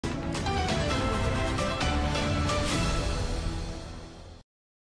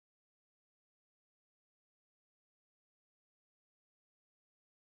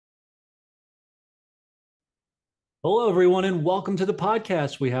Hello, everyone, and welcome to the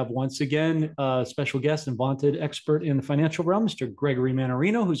podcast. We have once again a special guest and vaunted expert in the financial realm, Mr. Gregory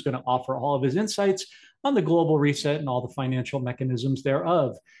Mannarino, who's going to offer all of his insights on the global reset and all the financial mechanisms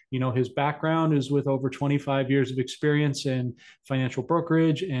thereof. You know, his background is with over 25 years of experience in financial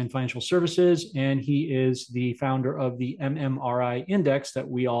brokerage and financial services, and he is the founder of the MMRI index that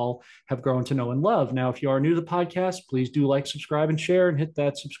we all have grown to know and love. Now, if you are new to the podcast, please do like, subscribe, and share, and hit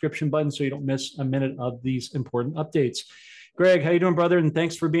that subscription button so you don't miss a minute of these important updates. Greg, how you doing, brother? And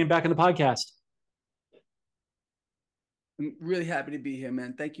thanks for being back in the podcast. I'm really happy to be here,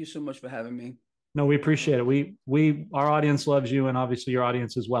 man. Thank you so much for having me. No, we appreciate it. We our audience loves you, and obviously your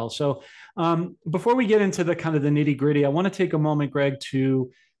audience as well. So, before we get into the kind of the nitty gritty, I want to take a moment, Greg,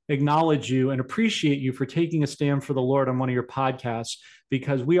 to acknowledge you and appreciate you for taking a stand for the Lord on one of your podcasts,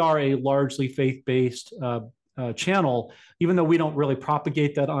 because we are a largely faith based channel. Even though we don't really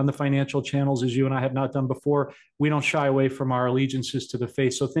propagate that on the financial channels, as you and I have not done before, we don't shy away from our allegiances to the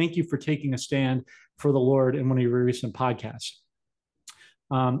faith. So, thank you for taking a stand for the Lord in one of your recent podcasts.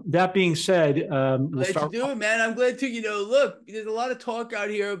 That being said, we'll Glad you start. do it, man. I'm glad to, look, there's a lot of talk out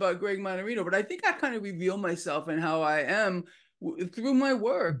here about Greg Mannarino, but I think I kind of reveal myself and how I am through my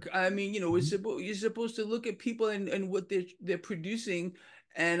work. I mean, you're supposed to look at people and what they're producing.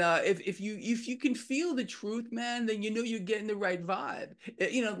 And if you can feel the truth, man, then you're getting the right vibe.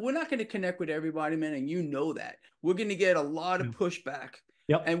 We're not going to connect with everybody, man, and you know that. We're going to get a lot of pushback.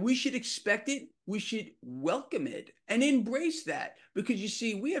 Yep. And we should expect it. We should welcome it and embrace that because you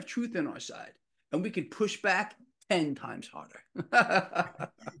see, we have truth on our side and we can push back 10 times harder.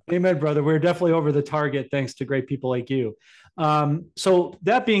 Amen, brother. We're definitely over the target thanks to great people like you. So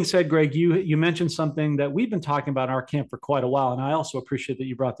that being said, Greg, you mentioned something that we've been talking about in our camp for quite a while, and I also appreciate that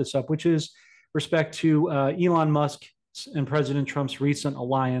you brought this up, which is respect to Elon Musk and President Trump's recent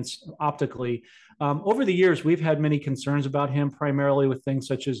alliance optically. Over the years, we've had many concerns about him, primarily with things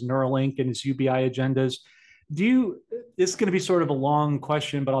such as Neuralink and his UBI agendas. This is going to be sort of a long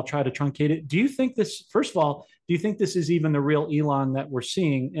question, but I'll try to truncate it. Do you think this, first of all, do you think this is even the real Elon that we're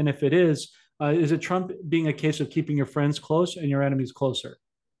seeing? And if it is it Trump being a case of keeping your friends close and your enemies closer?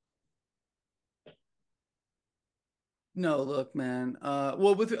 No, look, man.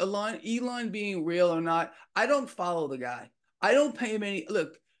 Well, with Elon being real or not, I don't follow the guy. I don't pay him any.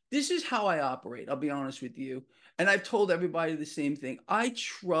 Look, this is how I operate. I'll be honest with you. And I've told everybody the same thing. I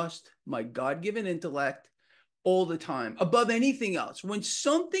trust my God-given intellect all the time above anything else. When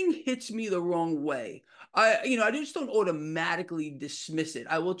something hits me the wrong way, I just don't automatically dismiss it.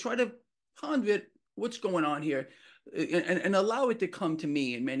 I will try to ponder it, what's going on here, and allow it to come to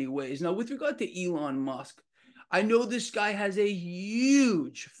me in many ways. Now, with regard to Elon Musk, I know this guy has a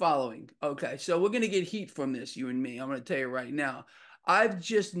huge following. Okay, so we're going to get heat from this, you and me. I'm going to tell you right now. I've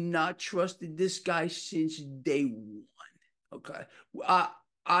just not trusted this guy since day one. Okay.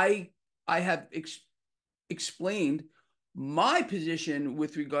 I I have explained my position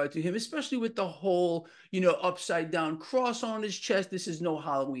with regard to him, especially with the whole, upside down cross on his chest. This is no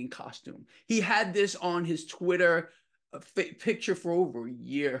Halloween costume. He had this on his Twitter picture for over a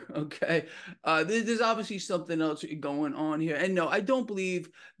year. Okay. There's obviously something else going on here. And no, I don't believe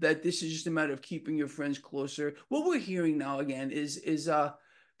that this is just a matter of keeping your friends closer. What we're hearing now again is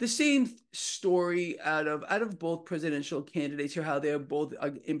the same story out of both presidential candidates here, how they're both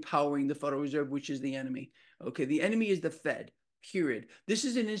empowering the Federal Reserve, which is the enemy. Okay, the enemy is the Fed, period. This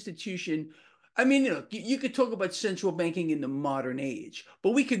is an institution. I mean, you could talk about central banking in the modern age,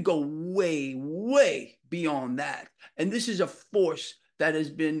 but we could go way, way beyond that. And this is a force that has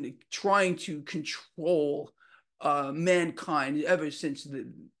been trying to control mankind ever since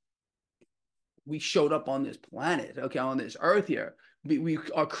we showed up on this planet, okay, on this earth here. We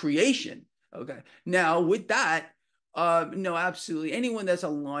are creation, okay. Now, with that, no, absolutely. Anyone that's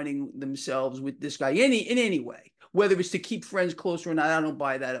aligning themselves with this guy in any way, whether it's to keep friends closer or not, I don't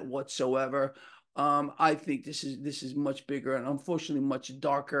buy that whatsoever. I think this is much bigger and unfortunately much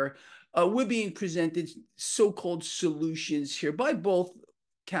darker. We're being presented so-called solutions here by both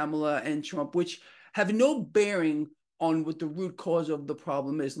Kamala and Trump, which have no bearing on what the root cause of the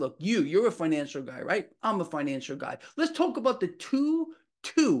problem is. Look, you're a financial guy, right? I'm a financial guy. Let's talk about the two.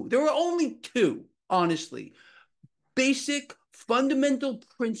 There are only two, honestly, basic fundamental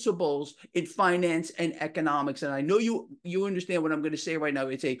principles in finance and economics. And I know you understand what I'm going to say right now.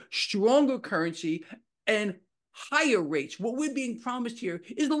 It's a stronger currency and higher rates. What we're being promised here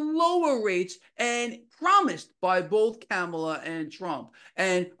is the lower rates and promised by both Kamala and Trump.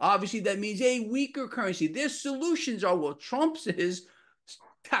 And obviously that means a weaker currency. Their solutions are, well, Trump's is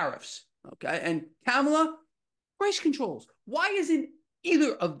tariffs, okay? And Kamala, price controls. Why isn't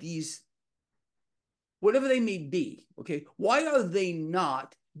either of these whatever they may be, okay, why are they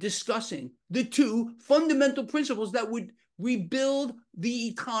not discussing the two fundamental principles that would rebuild the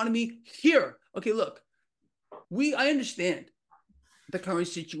economy here? Okay, look, I understand the current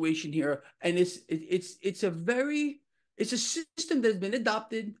situation here, and it's a system that's been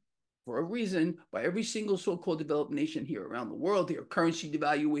adopted for a reason by every single so-called developed nation here around the world here. Currency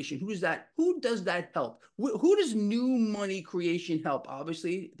devaluation. Who does that help? Who does new money creation help?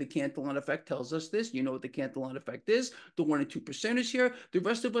 Obviously, the Cantillon effect tells us this. You know what the Cantillon effect is. The 1% and 2%ers here. The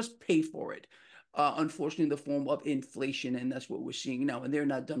rest of us pay for it. Unfortunately, in the form of inflation, and that's what we're seeing now. And they're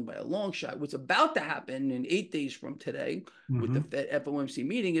not done by a long shot. What's about to happen in 8 days from today with the Fed FOMC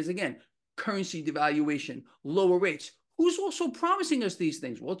meeting is, again, currency devaluation, lower rates. Who's also promising us these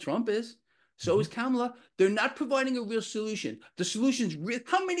things? Well, Trump is. So is Kamala. They're not providing a real solution. The solution's real.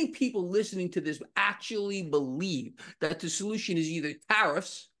 How many people listening to this actually believe that the solution is either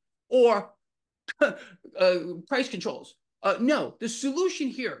tariffs or price controls? No, the solution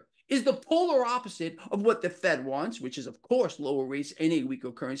here is the polar opposite of what the Fed wants, which is, of course, lower rates and a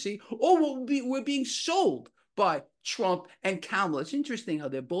weaker currency, or what we're being sold by Trump and Kamala. It's interesting how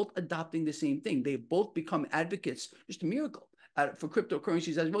they're both adopting the same thing. They've both become advocates, just a miracle, for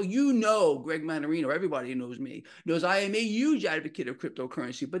cryptocurrencies as well. You know, Greg Mannarino, everybody who knows me, knows I am a huge advocate of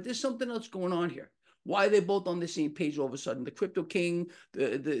cryptocurrency, but there's something else going on here. Why are they both on the same page all of a sudden? The crypto king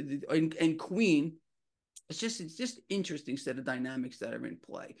and queen. It's just interesting set of dynamics that are in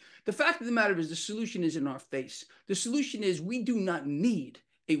play. The fact of the matter is the solution is in our face. The solution is we do not need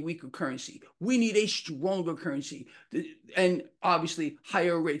a weaker currency. We need a stronger currency and obviously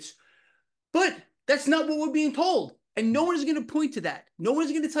higher rates. But that's not what we're being told. And no one is going to point to that. No one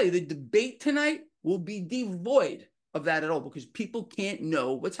is going to tell you. The debate tonight will be devoid of that at all because people can't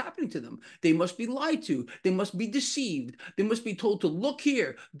know what's happening to them. They must be lied to. They must be deceived. They must be told to look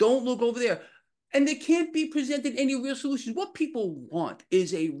here. Don't look over there. And they can't be presented any real solutions. What people want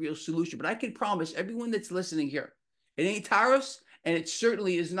is a real solution. But I can promise everyone that's listening here, it ain't tariffs, and it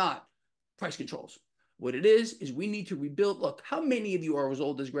certainly is not price controls. What it is we need to rebuild. Look, how many of you are as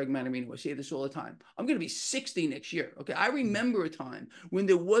old as Greg Mannarino? I say this all the time. I'm going to be 60 next year. Okay, I remember a time when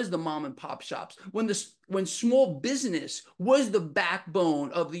there was the mom and pop shops, when small business was the backbone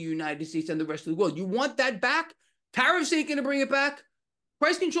of the United States and the rest of the world. You want that back? Tariffs ain't going to bring it back.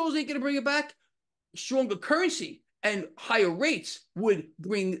 Price controls ain't going to bring it back. Stronger currency and higher rates would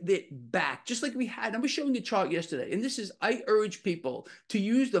bring it back, just like we had. I was showing the chart yesterday, and I urge people to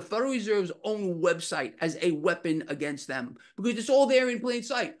use the Federal Reserve's own website as a weapon against them because it's all there in plain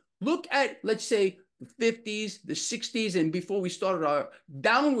sight. Look at, let's say, the 50s, the 60s, and before we started our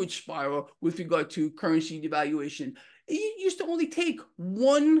downward spiral with regard to currency devaluation. It used to only take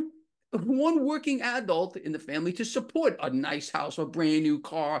one working adult in the family to support a nice house, a brand new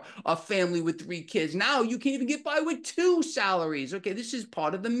car, a family with 3 kids. Now you can't even get by with 2 salaries. Okay, this is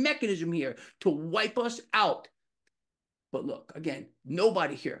part of the mechanism here to wipe us out. But look, again,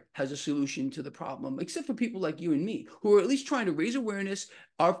 nobody here has a solution to the problem, except for people like you and me, who are at least trying to raise awareness.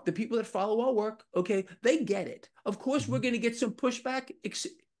 Are the people that follow our work, okay, they get it. Of course, we're going to get some pushback.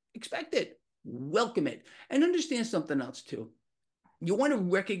 Expect it. Welcome it. And understand something else, too. You want to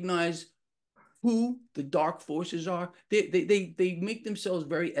recognize who the dark forces are. They make themselves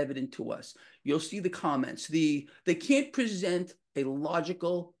very evident to us. You'll see the comments. They can't present a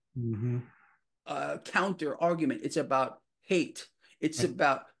logical counter argument. It's about hate. It's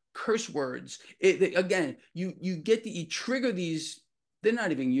about curse words. Again, you trigger these. They're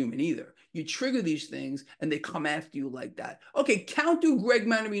not even human either. You trigger these things and they come after you like that. Okay, counter Greg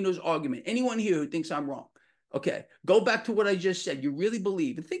Mannarino's argument. Anyone here who thinks I'm wrong? Okay, go back to what I just said. You really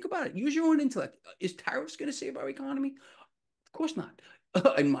believe, and think about it. Use your own intellect. Is tariffs going to save our economy? Of course not,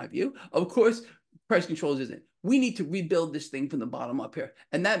 in my view. Of course, price controls isn't. We need to rebuild this thing from the bottom up here.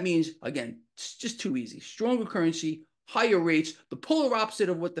 And that means, again, it's just too easy. Stronger currency, higher rates, the polar opposite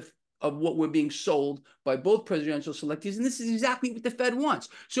of what we're being sold by both presidential selectees. And this is exactly what the Fed wants.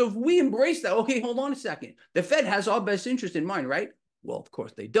 So if we embrace that, okay, hold on a second. The Fed has our best interest in mind, right? Well, of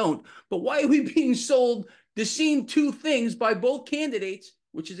course they don't. But why are we being sold the same 2 things by both candidates,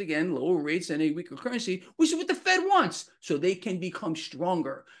 which is, again, lower rates and a weaker currency, which is what the Fed wants, so they can become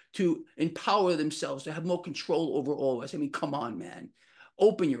stronger, to empower themselves, to have more control over all of us. I mean, come on, man.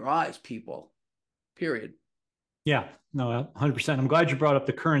 Open your eyes, people. Period. Yeah, no, 100%. I'm glad you brought up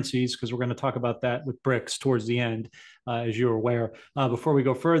the currencies because we're going to talk about that with BRICS towards the end, as you're aware. Before we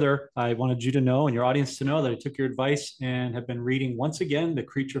go further, I wanted you to know and your audience to know that I took your advice and have been reading once again The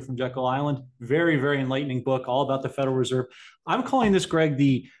Creature from Jekyll Island. Very, very enlightening book, all about the Federal Reserve. I'm calling this, Greg,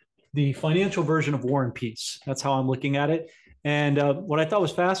 the financial version of War and Peace. That's how I'm looking at it. And what I thought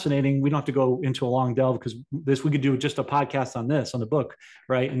was fascinating, we don't have to go into a long delve because this we could do just a podcast on this, on the book,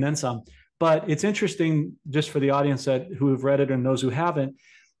 right? And then some. But it's interesting just for the audience that who have read it and those who haven't,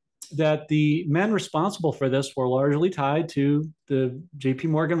 that the men responsible for this were largely tied to the J.P.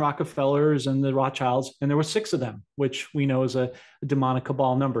 Morgan Rockefellers and the Rothschilds, and there were 6 of them, which we know is a demonic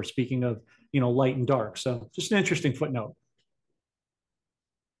cabal number. Speaking of light and dark, so just an interesting footnote.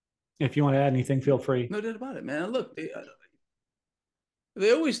 If you want to add anything, feel free. No doubt about it, man. Look,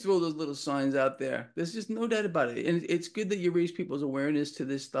 they always throw those little signs out there. There's just no doubt about it. And it's good that you raise people's awareness to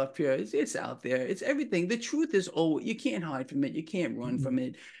this stuff here. It's out there. It's everything. The truth is, oh, you can't hide from it. You can't run from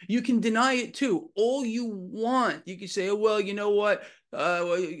it. You can deny it too. All you want. You can say, oh, well, you know what?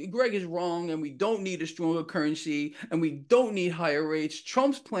 Greg is wrong, and we don't need a stronger currency, and we don't need higher rates.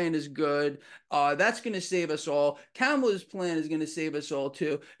 Trump's plan is good. That's going to save us all. Kamala's plan is going to save us all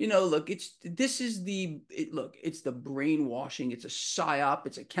too. Look, it's the brainwashing. It's a psyop.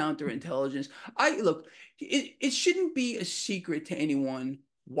 It's a counterintelligence. It shouldn't be a secret to anyone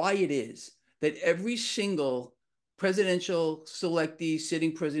why it is that every single presidential selectee,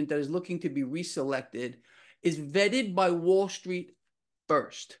 sitting president that is looking to be reselected is vetted by Wall Street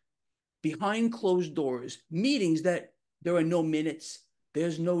first, behind closed doors, meetings that there are no minutes,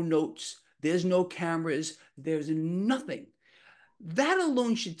 there's no notes, there's no cameras, there's nothing. That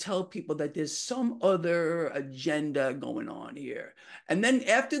alone should tell people that there's some other agenda going on here. And then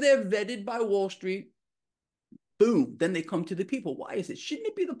after they're vetted by Wall Street, boom, then they come to the people. Why is it? Shouldn't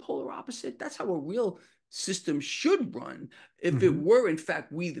it be the polar opposite? That's how a real system should run. If it were, in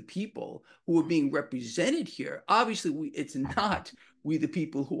fact, we the people who are being represented here. Obviously, it's not we the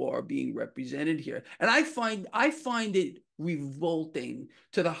people who are being represented here. And I find it revolting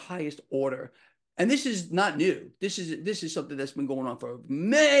to the highest order. And this is not new. This is something that's been going on for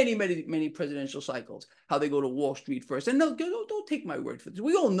many, many, many presidential cycles, how they go to Wall Street first. And no, don't take my word for this.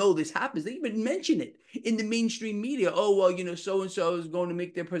 We all know this happens. They even mention it in the mainstream media. Oh, well, so-and-so is going to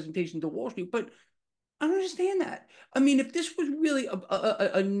make their presentation to Wall Street. But I don't understand that. I mean, if this was really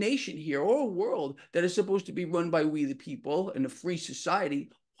a nation here or a world that is supposed to be run by we the people in a free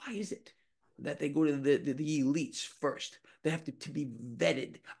society, why is it that they go to the elites first? They have to be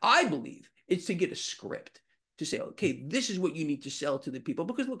vetted. I believe it's to get a script to say, okay, this is what you need to sell to the people.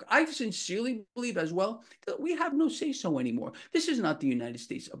 Because look, I sincerely believe as well that we have no say-so anymore. This is not the United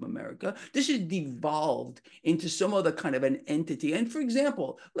States of America. This is devolved into some other kind of an entity. And for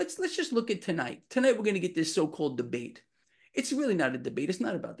example, let's just look at tonight. Tonight, we're going to get this so-called debate. It's really not a debate. It's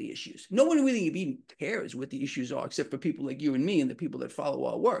not about the issues. No one really even cares what the issues are, except for people like you and me and the people that follow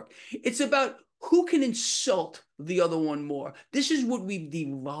our work. It's about who can insult the other one more. This is what we've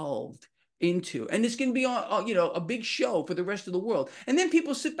devolved into. And it's going to be a big show for the rest of the world. And then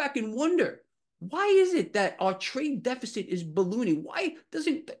people sit back and wonder, why is it that our trade deficit is ballooning? Why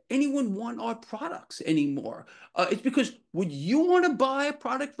doesn't anyone want our products anymore? It's because, would you want to buy a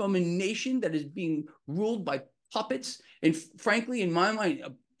product from a nation that is being ruled by puppets and, frankly, in my mind,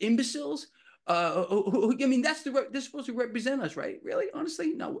 imbeciles? They're supposed to represent us, right? Really?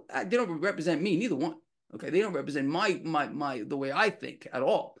 Honestly? No, they don't represent me, neither one. Okay, they don't represent the way I think at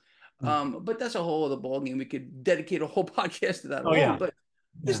all. But that's a whole other ballgame. We could dedicate a whole podcast to that alone. Yeah. But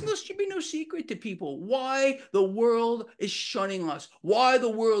should be no secret to people why the world is shunning us, why the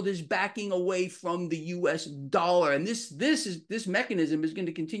world is backing away from the U.S. dollar. And this mechanism is going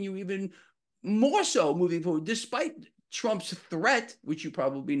to continue even more so moving forward, despite Trump's threat, which you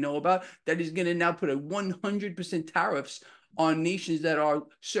probably know about, that he's going to now put a 100% tariffs on nations that are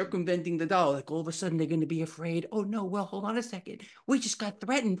circumventing the dollar. Like, all of a sudden they're going to be afraid. Oh no, well, hold on a second. We just got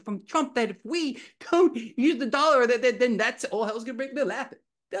threatened from Trump that if we don't use the dollar, then that's all hell's going to break.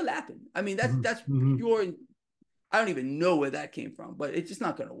 They're laughing. I mean, that's pure. I don't even know where that came from, but it's just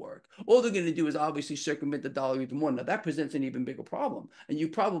not going to work. All they're going to do is obviously circumvent the dollar even more. Now, that presents an even bigger problem, and you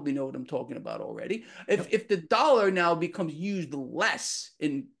probably know what I'm talking about already. If the dollar now becomes used less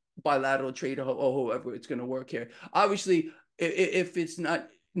in bilateral trade or however it's going to work here, obviously, if it's not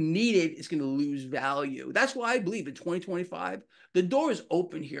needed, it's going to lose value. That's why I believe in 2025, the door is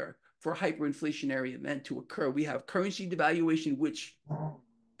open here for a hyperinflationary event to occur. We have currency devaluation, which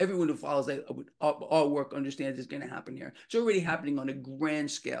everyone who follows our work understands is going to happen here. It's already happening on a grand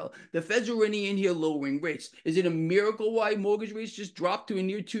scale. The Fed's already in here lowering rates. Is it a miracle why mortgage rates just dropped to a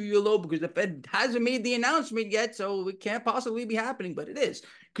near 2-year low? Because the Fed hasn't made the announcement yet, so it can't possibly be happening, but it is.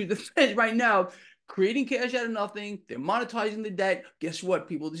 Because the Fed right now creating cash out of nothing. They're monetizing the debt. Guess what,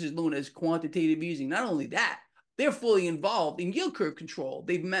 people? This is known as quantitative easing. Not only that, they're fully involved in yield curve control.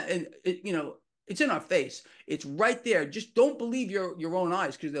 It's in our face. It's right there. Just don't believe your own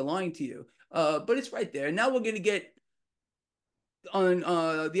eyes because they're lying to you. But it's right there. Now we're going to get on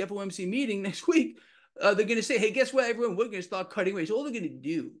the FOMC meeting next week, they're going to say, hey, guess what, everyone? We're going to start cutting rates. All they're going to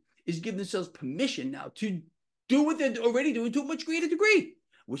do is give themselves permission now to do what they're already doing to a much greater degree,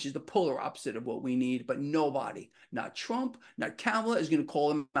 which is the polar opposite of what we need. But nobody, not Trump, not Kamala, is going to call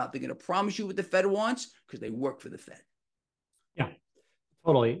them out. They're going to promise you what the Fed wants because they work for the Fed. Yeah,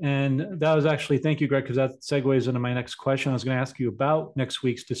 totally. And that was actually, thank you, Greg, because that segues into my next question. I was going to ask you about next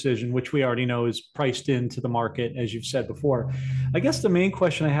week's decision, which we already know is priced into the market, as you've said before. I guess the main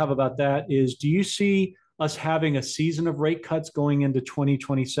question I have about that is, do you see us having a season of rate cuts going into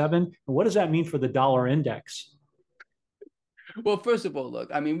 2027? And what does that mean for the dollar index? Well, first of all, look,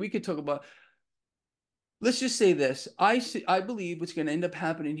 I mean, we could talk about, let's just say this. I believe what's going to end up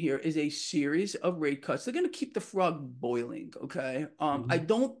happening here is a series of rate cuts. They're going to keep the frog boiling. Okay. I Mhm.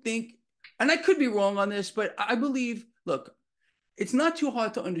 don't think, and I could be wrong on this, but I believe, look, it's not too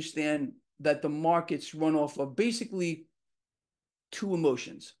hard to understand that the markets run off of basically two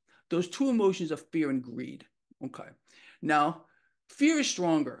emotions. Those two emotions are fear and greed. Okay. Now, fear is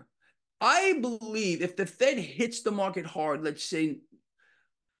stronger. I believe if the Fed hits the market hard, let's say,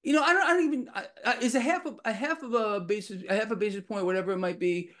 I don't even, is a half a basis point, whatever it might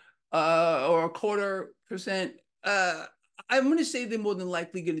be, or a quarter percent. I'm going to say they're more than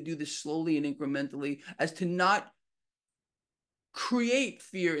likely going to do this slowly and incrementally as to not create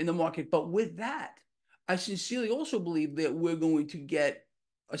fear in the market. But with that, I sincerely also believe that we're going to get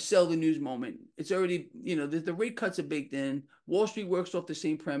a sell the news moment. It's already, the rate cuts are baked in. Wall Street works off the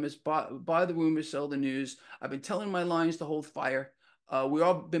same premise: buy the rumors, sell the news. I've been telling my lines to hold fire. We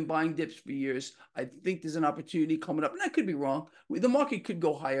all been buying dips for years. I think there's an opportunity coming up, and I could be wrong. The market could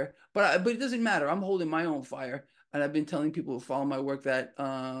go higher, but it doesn't matter. I'm holding my own fire, and I've been telling people who follow my work that.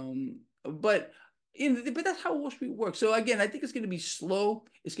 But but that's how Wall Street works. So again, I think it's going to be slow.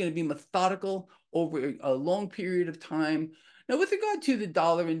 It's going to be methodical over a long period of time. Now, with regard to the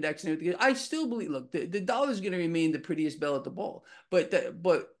dollar index and everything, I still believe. Look, the dollar is going to remain the prettiest bell at the ball, but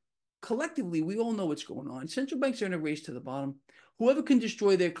collectively, we all know what's going on. Central banks are in a race to the bottom. Whoever can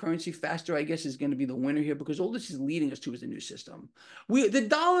destroy their currency faster, I guess, is going to be the winner here because all this is leading us to is a new system. The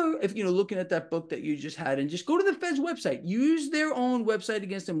dollar, if looking at that book that you just had, and just go to the Fed's website, use their own website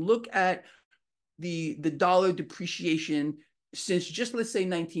against them. Look at the dollar depreciation since just let's say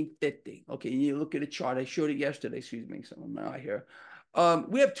 1950. Okay, and you look at a chart. I showed it yesterday. Excuse me, so I'm not here.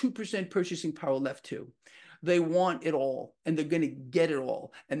 We have 2% purchasing power left too. They want it all, and they're going to get it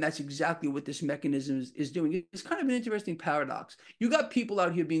all, and that's exactly what this mechanism is doing. It's kind of an interesting paradox. You got people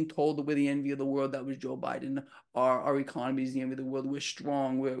out here being told that we're the envy of the world. That was Joe Biden. Our economy is the envy of the world. We're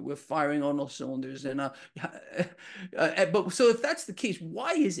strong. We're firing on all cylinders, and but so if that's the case,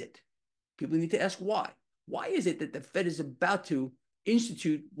 why is it? People need to ask why. Why is it that the Fed is about to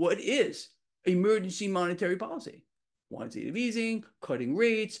institute what is emergency monetary policy? Quantitative easing, cutting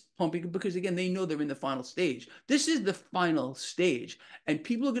rates, pumping, because again, they know they're in the final stage. This is the final stage, and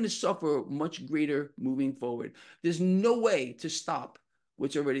people are going to suffer much greater moving forward. There's no way to stop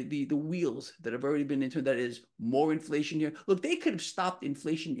what's already the wheels that have already been into that is more inflation here. Look, they could have stopped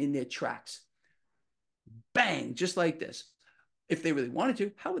inflation in their tracks. Bang, just like this. If they really wanted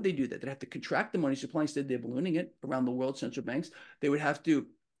to, how would they do that? They'd have to contract the money supply. Instead, they're ballooning it around the world, central banks. They would have to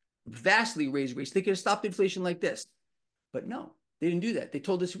vastly raise rates. They could have stopped inflation like this. But no, they didn't do that. They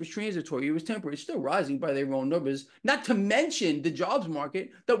told us it was transitory. It was temporary. It's still rising by their own numbers, not to mention the jobs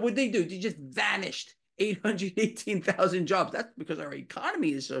market. That what they do? They just vanished 818,000 jobs. That's because our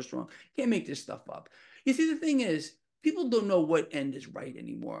economy is so strong. Can't make this stuff up. You see, the thing is, people don't know what end is right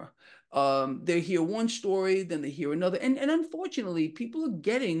anymore. They hear one story, then they hear another. And unfortunately, people are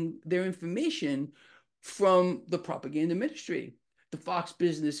getting their information from the propaganda ministry. The Fox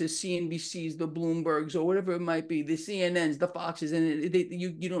businesses, CNBCs, the Bloombergs, or whatever it might be, the CNNs, the Foxes, and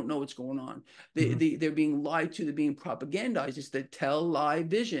you don't know what's going on. Mhm. They're being lied to, they're being propagandized. It's the tell lie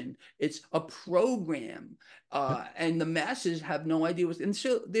vision. It's a program. Yep. And the masses have no idea what's, and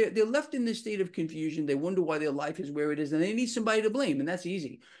so they're left in this state of confusion. They wonder why their life is where it is, and they need somebody to blame, and that's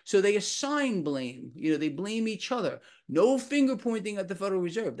easy. So they assign blame. They blame each other. No finger pointing at the Federal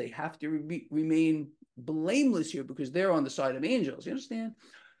Reserve. They have to remain blameless here because they're on the side of angels. You understand?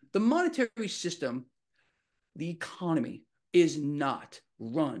 The monetary system, the economy, is not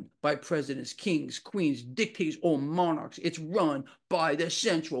run by presidents, kings, queens, dictators, or monarchs. It's run by the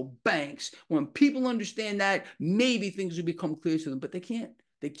central banks. When people understand that, maybe things will become clear to them, but they can't.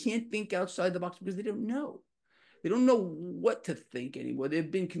 They can't think outside the box because they don't know. They don't know what to think anymore. They've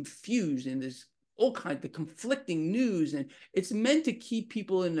been confused in this all kinds of conflicting news, and it's meant to keep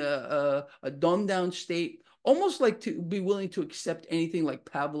people in a dumbed down state, almost like to be willing to accept anything like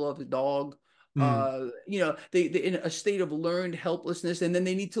Pavlov's dog. Mm, They in a state of learned helplessness, and then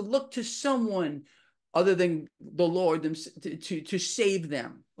they need to look to someone other than the Lord to save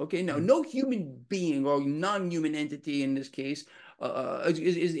them. Okay, no, mm, no human being or non-human entity in this case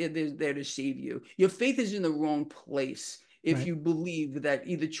is there to save you. Your faith is in the wrong place if right. you believe that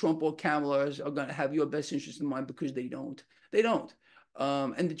either Trump or Kamala are going to have your best interest in mind, because they don't. They don't.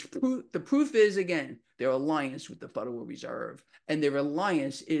 And the proof is, again, their alliance with the Federal Reserve, and their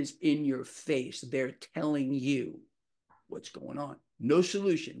alliance is in your face. They're telling you what's going on. No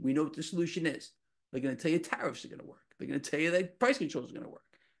solution. We know what the solution is. They're going to tell you tariffs are going to work. They're going to tell you that price controls are going to work.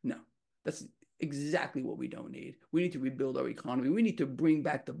 No, that's exactly what we don't need. We need to rebuild our economy. We need to bring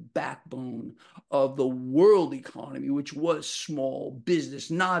back the backbone of the world economy, which was small business,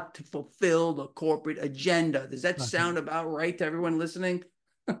 not to fulfill the corporate agenda. Does that Okay. sound about right to everyone listening?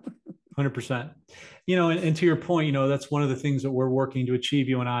 100%. And to your point, that's one of the things that we're working to achieve,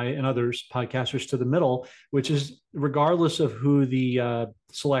 you and I and others, podcasters to the middle, which is regardless of who the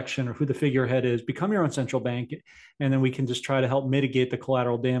selection or who the figurehead is, become your own central bank. And then we can just try to help mitigate the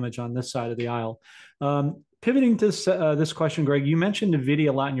collateral damage on this side of the aisle. Pivoting to this question, Greg, you mentioned NVIDIA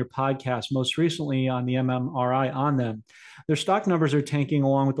a lot in your podcast, most recently on the MMRI on them. Their stock numbers are tanking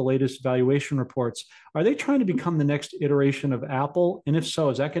along with the latest valuation reports. Are they trying to become the next iteration of Apple? And if so,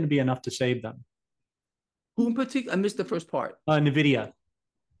 is that going to be enough to save them? Who in particular? I missed the first part. NVIDIA.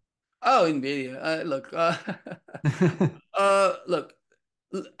 Oh, Nvidia. Look.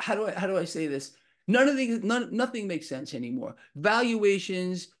 How do I say this? Nothing makes sense anymore.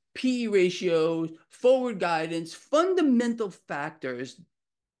 Valuations, PE ratios, forward guidance, fundamental factors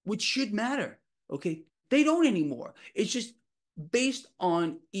which should matter. Okay, they don't anymore. It's just based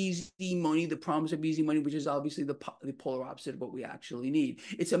on easy money, the promise of easy money, which is obviously the polar opposite of what we actually need.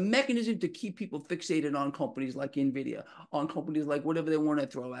 It's a mechanism to keep people fixated on companies like Nvidia, on companies like whatever they want to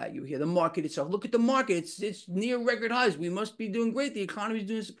throw at you here. The market itself. Look at the market. It's near record highs. We must be doing great. The economy is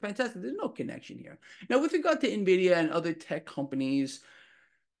doing fantastic. There's no connection here. Now, with regard to Nvidia and other tech companies,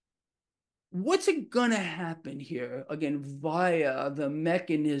 what's it gonna happen here again via the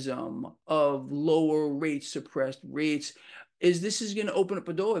mechanism of lower rates, suppressed rates? This is gonna open up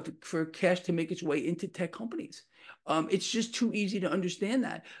a door for cash to make its way into tech companies. It's just too easy to understand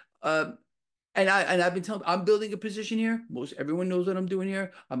that. I've been telling, I'm building a position here. Most everyone knows what I'm doing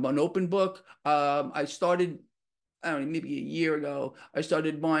here. I'm an open book. I started, I don't know, maybe a year ago. I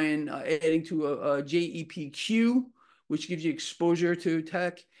started buying, adding to a JEPQ, which gives you exposure to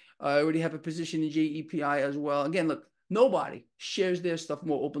tech. I already have a position in JEPI as well. Again, look, nobody shares their stuff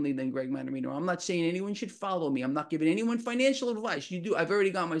more openly than Greg Mannarino. I'm not saying anyone should follow me. I'm not giving anyone financial advice. You do. I've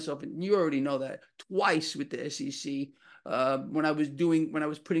already got myself, and you already know that, twice with the SEC. When I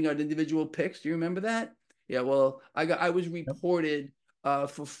was putting out individual picks. Do you remember that? Yeah. Well, I was Yep. reported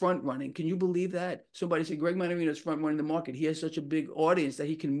for front running. Can you believe that? Somebody said Greg Mannarino is front running the market. He has such a big audience that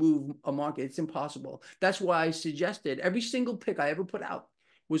he can move a market. It's impossible. That's why I suggested every single pick I ever put out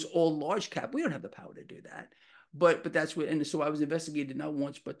was all large cap. We don't have the power to do that. But that's what, and so I was investigated not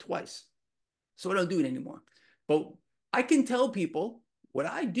once but twice. So I don't do it anymore. But I can tell people what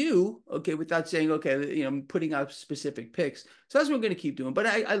I do, okay, without saying, okay, I'm putting out specific picks. So that's what we're going to keep doing. But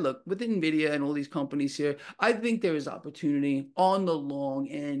I look with NVIDIA and all these companies here, I think there is opportunity on the long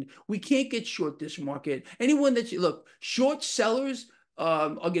end. We can't get short this market. Anyone that look, short sellers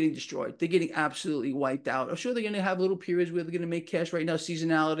are getting destroyed. They're getting absolutely wiped out. I'm sure they're going to have little periods where they're going to make cash right now.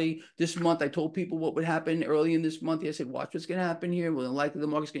 Seasonality. This month, I told people what would happen early in this month. I said, watch what's going to happen here. Well, likely the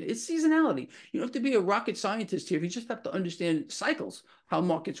market's going to, it's seasonality. You don't have to be a rocket scientist here. You just have to understand cycles, how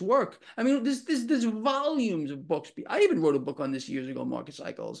markets work. I mean, there's volumes of books. I even wrote a book on this years ago, Market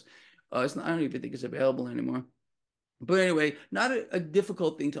Cycles. I don't even think it's available anymore. But anyway, not a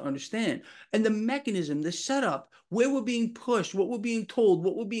difficult thing to understand. And the mechanism, the setup, where we're being pushed, what we're being told,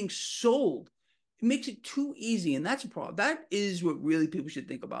 what we're being sold, it makes it too easy. And that's a problem. That is what really people should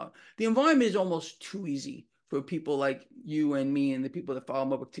think about. The environment is almost too easy for people like you and me and the people that follow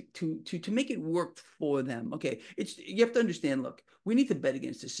my book to make it work for them. Okay. You have to understand, look, we need to bet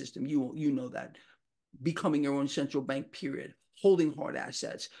against the system. You know that. Becoming your own central bank, period. Holding hard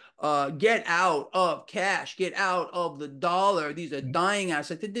assets. Get out of cash. Get out of the dollar. These are dying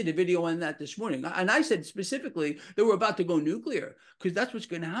assets. I did a video on that this morning. And I said specifically that we're about to go nuclear because that's what's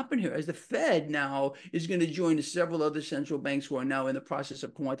going to happen here. As the Fed now is going to join several other central banks who are now in the process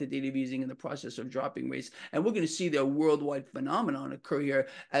of quantitative easing, in the process of dropping rates. And we're going to see their worldwide phenomenon occur here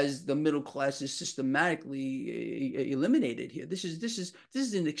as the middle class is systematically eliminated here. This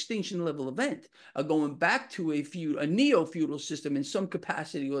is an extinction level event. Going back to a neo-feudal system in some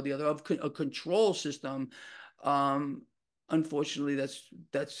capacity or the other, of a control system. Unfortunately,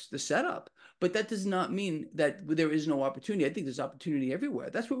 that's the setup. but that does not mean that there is no opportunity. I think there's opportunity everywhere.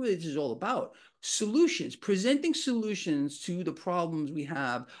 That's what really this is all about. Solutions, presenting solutions to the problems we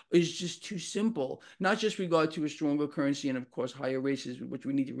have is just too simple. Not just regard to a stronger currency and, of course, higher rates, which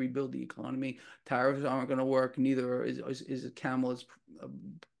we need to rebuild the economy. Tariffs aren't going to work. Neither is a Camel's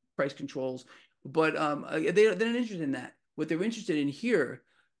price controls. But they're not interested in that. What they're interested in here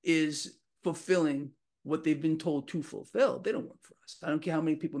is fulfilling what they've been told to fulfill. They don't work for us. I don't care how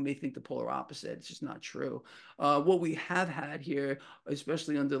many people may think the polar opposite. It's just not true. What we have had here,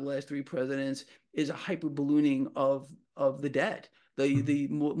 especially under the last three presidents, is a hyper ballooning of the debt. The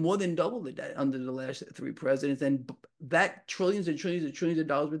more than double the debt under the last three presidents, and that trillions and trillions and trillions of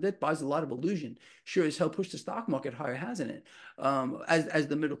dollars of debt buys a lot of illusion. Sure as hell pushed the stock market higher, hasn't it? As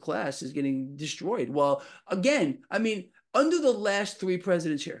the middle class is getting destroyed. Well, again, I mean, under the last three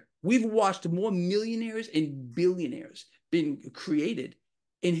presidents here, we've watched more millionaires and billionaires being created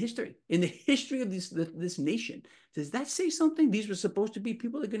in history, in the history of this nation. Does that say something? These were supposed to be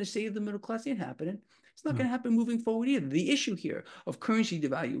people that are going to save the middle class. It ain't happening. It's not going to happen moving forward either. The issue here of currency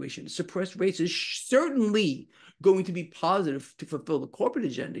devaluation, suppressed rates, is certainly going to be positive to fulfill the corporate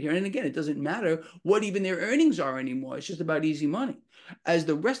agenda here. And again, it doesn't matter what even their earnings are anymore. It's just about easy money, as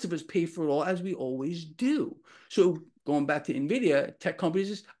the rest of us pay for it all, as we always do. So going back to NVIDIA, tech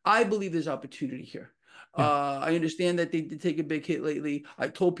companies, I believe there's opportunity here. I understand that they did take a big hit lately. I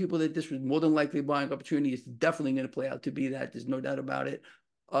told people that this was more than likely a buying opportunity. It's definitely going to play out to be that. There's no doubt about it.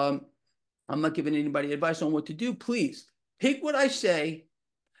 I'm not giving anybody advice on what to do. Please take what I say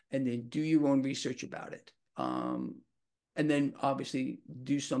and then do your own research about it. And then obviously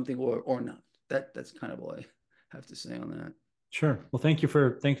do something or not. That's kind of all I have to say on that. Sure. Well, thank you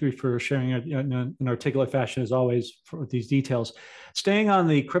for sharing in an articulate fashion as always for these details. Staying on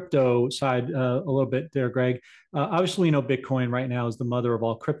the crypto side a little bit there, Greg. Obviously, we know Bitcoin right now is the mother of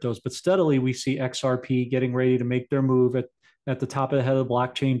all cryptos, but steadily we see XRP getting ready to make their move at the top of the head of the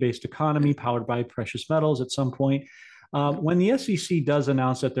blockchain-based economy, powered by precious metals at some point. When the SEC does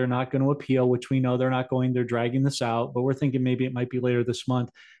announce that they're not going to appeal, which we know they're not going, they're dragging this out, but we're thinking maybe it might be later this month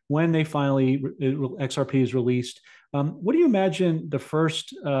when they finally XRP is released. What do you imagine the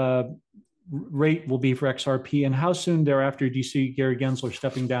first rate will be for XRP, and how soon thereafter do you see Gary Gensler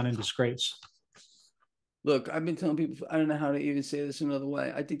stepping down in disgrace? Look, I've been telling people, I don't know how to even say this another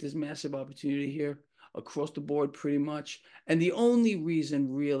way. I think there's massive opportunity here across the board pretty much. And the only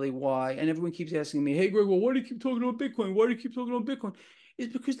reason really why, and everyone keeps asking me, hey, Greg, well, why do you keep talking about Bitcoin? Why do you keep talking about Bitcoin? Is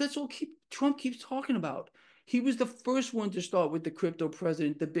because that's all Trump keeps talking about. He was the first one to start with the crypto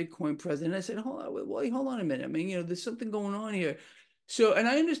president, the Bitcoin president. I said, hold on a minute. I mean, there's something going on here. So, and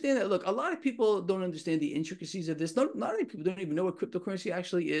I understand that, look, a lot of people don't understand the intricacies of this. Not many people don't even know what cryptocurrency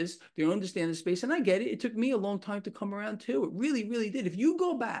actually is. They don't understand the space. And I get it. It took me a long time to come around too. It really, really did. If you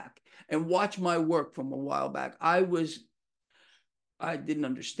go back and watch my work from a while back, I didn't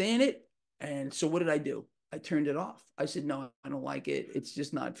understand it. And so what did I do? I turned it off. I said, no, I don't like it. It's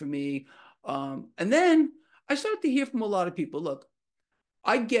just not for me. And then I started to hear from a lot of people. Look,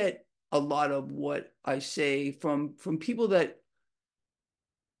 I get a lot of what I say from people that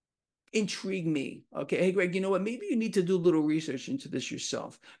intrigue me. Okay, hey Greg, you know what? Maybe you need to do a little research into this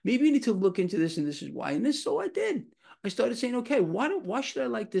yourself. Maybe you need to look into this, and this is why. And this, so I did. I started saying, okay, why should I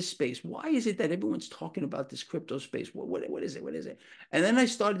like this space? Why is it that everyone's talking about this crypto space? What is it? What is it? And then I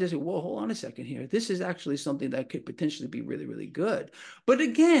started to say, whoa, hold on a second here. This is actually something that could potentially be really, really good. But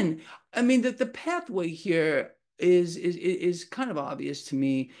again, I mean, the pathway here is kind of obvious to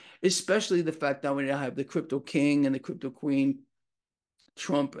me, especially the fact that we now have the crypto king and the crypto queen,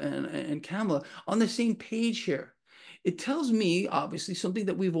 Trump and Kamala, on the same page here. It tells me, obviously, something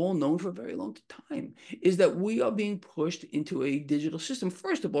that we've all known for a very long time, is that we are being pushed into a digital system.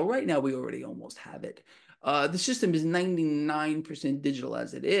 First of all, right now, we already almost have it. The system is 99% digital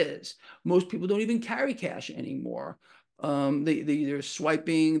as it is. Most people don't even carry cash anymore. They're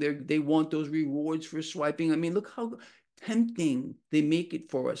swiping. They want those rewards for swiping. I mean, look how tempting they make it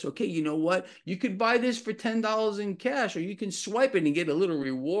for us. Okay, you know what? You could buy this for $10 in cash, or you can swipe it and get a little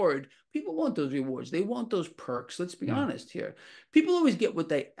reward. People want those rewards. They want those perks. Let's be honest here. People always get what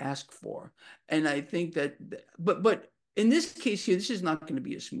they ask for. And I think that, but in this case here, this is not going to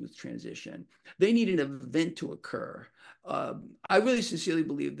be a smooth transition. They need an event to occur. I really sincerely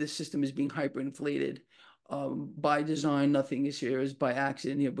believe this system is being hyperinflated. By design. Nothing is here is by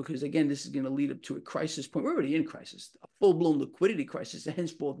accident here, because again, this is going to lead up to a crisis point. We're already in crisis, a full-blown liquidity crisis, and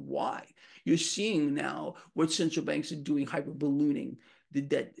henceforth why you're seeing now what central banks are doing, hyper ballooning the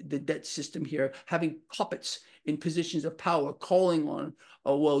debt system here, having puppets in positions of power, calling on,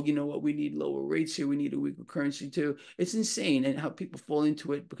 oh, well, you know what, we need lower rates here, we need a weaker currency too. It's insane, and how people fall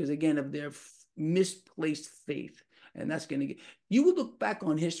into it because, again, of their misplaced faith. And that's going to get, you would look back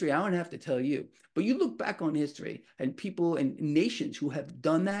on history, I don't have to tell you, but you look back on history and people and nations who have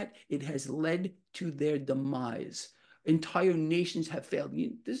done that, it has led to their demise. Entire nations have failed.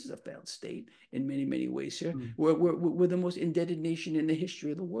 This is a failed state in many, many ways here. Mm. We're the most indebted nation in the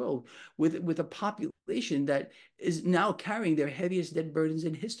history of the world, with a population that is now carrying their heaviest debt burdens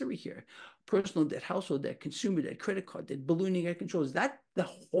in history here. Personal debt, household debt, consumer debt, credit card debt, ballooning out of control. Is that the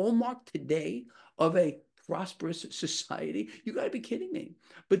hallmark today of a prosperous society? You got to be kidding me.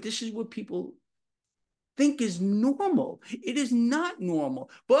 But this is what people think is normal. It is not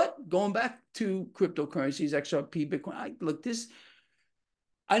normal. But going back to cryptocurrencies, XRP, Bitcoin, look, this,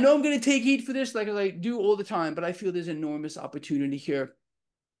 I know I'm going to take heat for this like I do all the time, but I feel there's enormous opportunity here.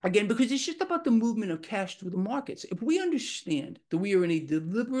 Again, because it's just about the movement of cash through the markets. If we understand that we are in a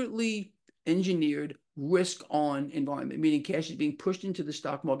deliberately engineered risk-on environment, meaning cash is being pushed into the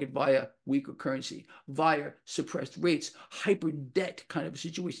stock market via weaker currency, via suppressed rates, hyper debt kind of a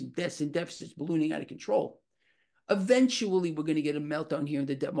situation, debts and deficits ballooning out of control. Eventually, we're going to get a meltdown here in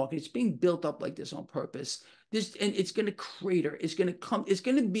the debt market. It's being built up like this on purpose. And it's going to crater. It's going to come. It's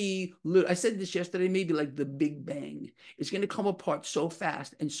going to be. I said this yesterday. Maybe like the Big Bang. It's going to come apart so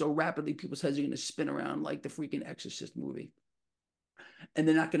fast and so rapidly. People's heads are going to spin around like the freaking Exorcist movie, and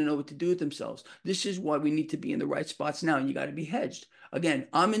they're not going to know what to do with themselves. This is why we need to be in the right spots now, and you got to be hedged. Again,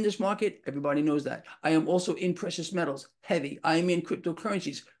 I'm in this market. Everybody knows that. I am also in precious metals, heavy. I am in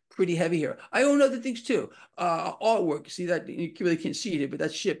cryptocurrencies, pretty heavy here. I own other things too. Artwork, see that, you really can't see it here, but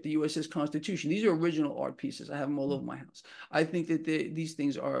that's shipped, the USS Constitution. These are original art pieces. I have them all over my house. I think that these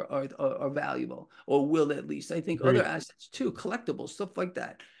things are valuable, or will at least. I think Agreed. other assets too, collectibles, stuff like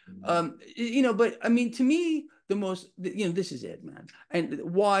that. But I mean, to me, the most, this is it, man. And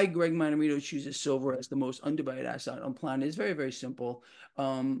why Greg Mannarino chooses silver as the most undervalued asset on planet is very, very simple.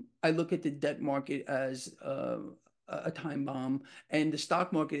 I look at the debt market as a time bomb, and the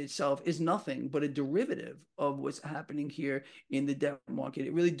stock market itself is nothing but a derivative of what's happening here in the debt market.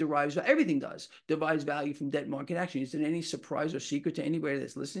 It really derives, everything divides value from debt market action. Is there any surprise or secret to anybody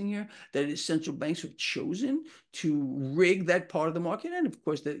that's listening here that it is central banks have chosen to rig that part of the market? And of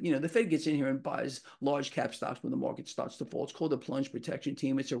course, the Fed gets in here and buys large cap stocks when the market starts to fall. It's called the plunge protection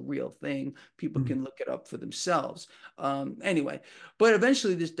team. It's a real thing. People can look it up for themselves. Anyway, but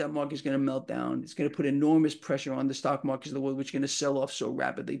eventually this debt market is going to melt down. It's going to put enormous pressure on the stock markets of the world, which are going to sell off so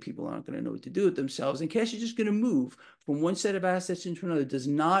rapidly, people aren't going to know what to do with themselves. And cash is just going to move from one set of assets into another. It does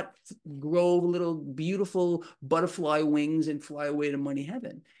not grow little beautiful butterfly wings and fly away to money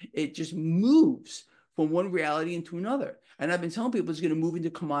heaven. It just moves from one reality into another. And I've been telling people it's going to move into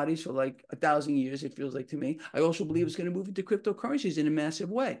commodities for like 1,000 years, it feels like to me. I also believe it's going to move into cryptocurrencies in a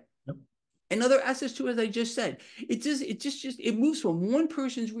massive way. Yep. And other assets too, as I just said. It moves from one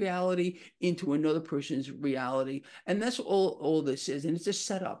person's reality into another person's reality. And that's all this is. And it's a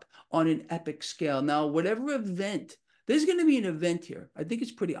setup on an epic scale. Now, whatever event, there's going to be an event here. I think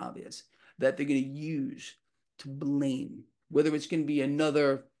it's pretty obvious that they're going to use to blame, whether it's going to be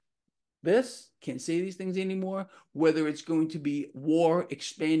another can't say these things anymore, whether it's going to be war,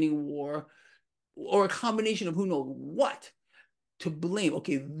 expanding war, or a combination of who knows what, to blame.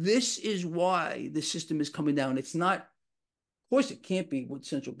 Okay, this is why the system is coming down. It's not, of course, it can't be what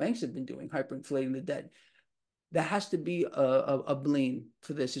central banks have been doing, hyperinflating the debt. There has to be a blame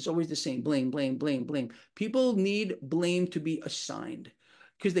for this. It's always the same, blame, blame, blame, blame. People need blame to be assigned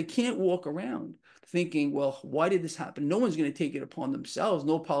because they can't walk around thinking, well, why did this happen? No one's going to take it upon themselves.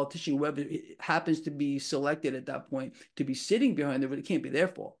 No politician, whoever happens to be selected at that point to be sitting behind it, it can't be their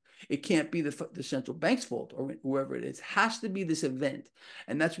fault. It can't be the central bank's fault or whoever it is. It has to be this event.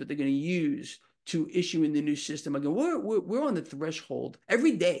 And that's what they're going to use to issue in the new system. Again, we're on the threshold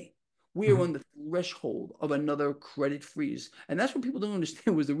every day. We are on the threshold of another credit freeze. And that's what people don't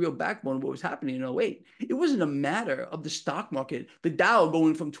understand was the real backbone of what was happening in 08. It wasn't a matter of the stock market, the Dow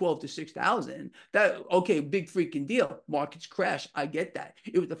going from 12 to 6,000. Okay, big freaking deal. Markets crash. I get that.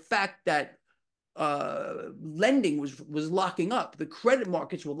 It was the fact that lending was locking up. The credit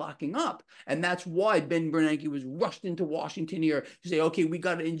markets were locking up. And that's why Ben Bernanke was rushed into Washington here to say, okay, we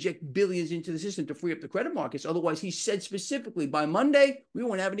got to inject billions into the system to free up the credit markets. Otherwise, he said specifically, by Monday, we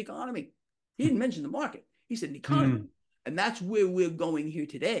won't have an economy. He didn't mention the market. He said an economy. And that's where we're going here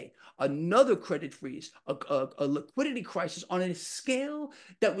today. Another credit freeze, a liquidity crisis on a scale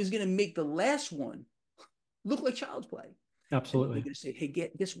that was going to make the last one look like child's play. Absolutely. And they're going to say, hey,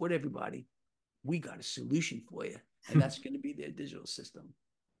 guess what, everybody? we got a solution for you. And that's going to be their digital system.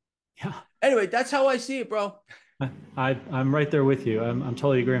 Yeah. Anyway, that's how I see it, bro. I'm right there with you. I'm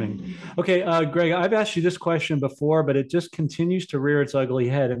totally agreeing. Okay, Greg, I've asked you this question before, but it just continues to rear its ugly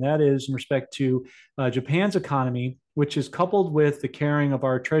head, and that is in respect to Japan's economy, which is coupled with the carrying of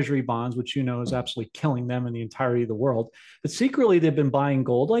our treasury bonds, which you know is absolutely killing them and the entirety of the world. But secretly, they've been buying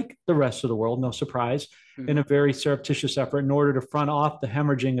gold like the rest of the world, no surprise, in a very surreptitious effort in order to front off the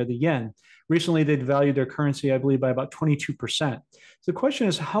hemorrhaging of the yen. Recently, they devalued their currency, I believe, by about 22%. So the question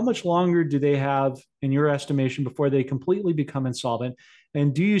is, how much longer do they have, in your estimation, before they completely become insolvent?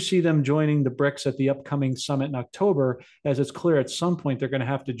 And do you see them joining the BRICS at the upcoming summit in October, as it's clear at some point they're going to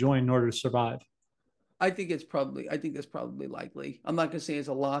have to join in order to survive? I think that's probably likely. I'm not going to say it's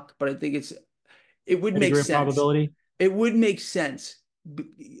a lock, but I think it would A make degree of sense. probability? It would make sense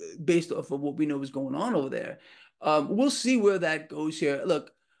based off of what we know is going on over there. We'll see where that goes here.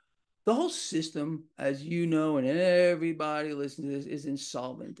 Look, the whole system, as you know, and everybody listening to this, is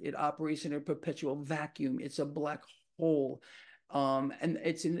insolvent. It operates in a perpetual vacuum. It's a black hole. And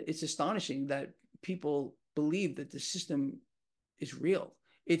it's astonishing that people believe that the system is real.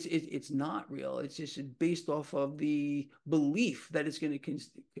 It's not real. It's just based off of the belief that it's going to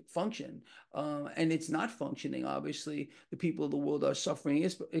function, and it's not functioning. Obviously, the people of the world are suffering,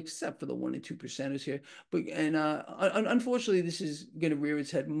 except for the 1 and 2 percenters here. But unfortunately, this is going to rear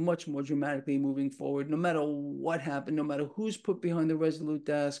its head much more dramatically moving forward. No matter what happened, no matter who's put behind the Resolute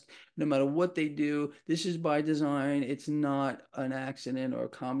desk, no matter what they do, this is by design. It's not an accident or a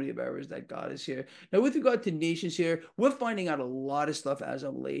comedy of errors that got us here. Now, with regard to nations here, we're finding out a lot of stuff as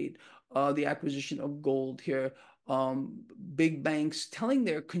of late. The acquisition of gold here, big banks telling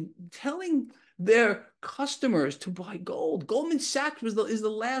their customers to buy gold. Goldman Sachs is the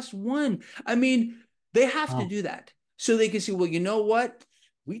last one. I mean, they have to Wow. do that so they can see, well, you know what?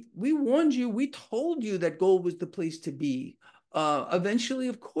 We warned you. We told you that gold was the place to be. Eventually,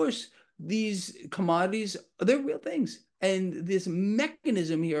 of course, these commodities, they're real things. And this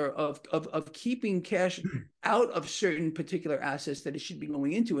mechanism here of keeping cash out of certain particular assets that it should be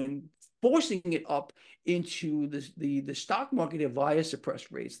going into and forcing it up into the stock market via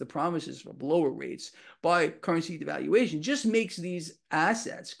suppressed rates, the promises of lower rates by currency devaluation just makes these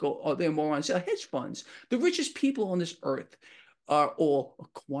assets go, they're more on sale. Hedge funds, the richest people on this earth are all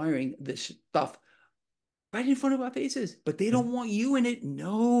acquiring this stuff right in front of our faces, but they don't want you in it.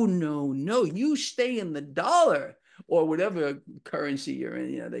 No, no, no. You stay in the dollar or whatever currency you're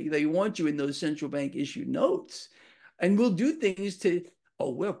in. You know, they want you in those central bank issued notes. And we'll do things to,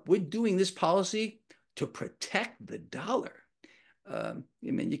 oh, we're doing this policy to protect the dollar. I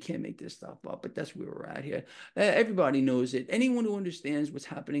mean, you can't make this stuff up, but that's where we're at here. Everybody knows it. Anyone who understands what's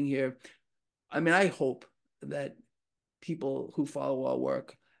happening here, I mean, I hope that people who follow our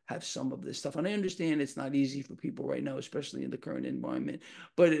work have some of this stuff. And I understand it's not easy for people right now, especially in the current environment.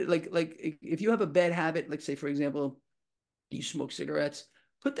 But like if you have a bad habit, like say, for example, you smoke cigarettes,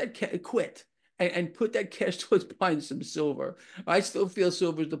 quit and put that cash towards buying some silver. I still feel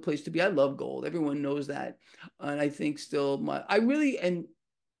silver is the place to be. I love gold. Everyone knows that. And I think still I really and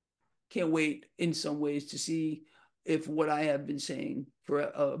can't wait in some ways to see if what I have been saying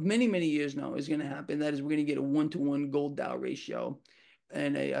for many, many years now is going to happen. That is, we're going to get a 1-to-1 gold Dow ratio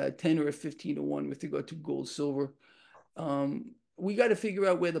and a 10 or a 15-to-1 with regard to gold silver. We got to figure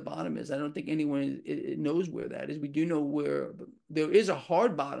out where the bottom is. I don't think anyone knows where that is. We do know where there is a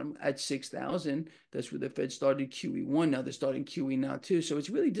hard bottom at 6,000. That's where the Fed started QE1. Now they're starting QE now too. So it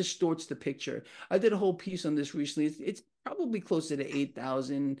really distorts the picture. I did a whole piece on this recently. It's probably closer to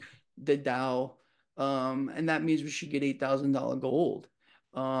 8,000, the Dow. And that means we should get $8,000 gold.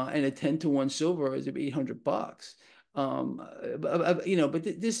 And a 10-to-1 silver is $800. But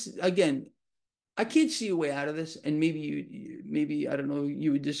this again, I can't see a way out of this, and maybe I don't know,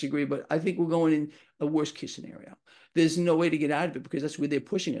 you would disagree, but I think we're going in a worst case scenario. There's no way to get out of it because that's where they're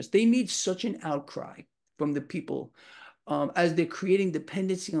pushing us. They need such an outcry from the people as they're creating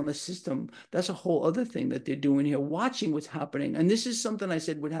dependency on the system. That's a whole other thing that they're doing here, watching what's happening. And this is something I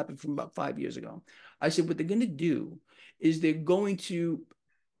said would happen from about 5 years ago. I said what they're going to do is they're going to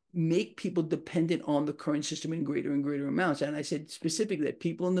make people dependent on the current system in greater and greater amounts. And I said specifically that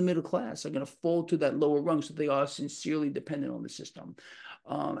people in the middle class are going to fall to that lower rung, so they are sincerely dependent on the system.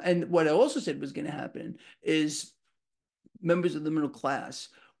 And what I also said was going to happen is members of the middle class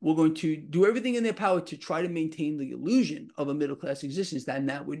were going to do everything in their power to try to maintain the illusion of a middle class existence. And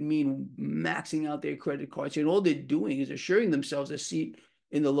that would mean maxing out their credit cards. And all they're doing is assuring themselves a seat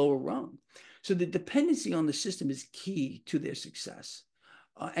in the lower rung. So the dependency on the system is key to their success.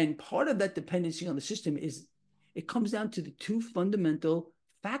 And part of that dependency on the system is it comes down to the two fundamental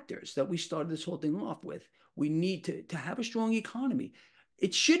factors that we started this whole thing off with. We need to have a strong economy.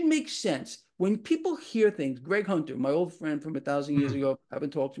 It should make sense when people hear things. Greg Hunter, my old friend from 1,000 years Mm. ago, I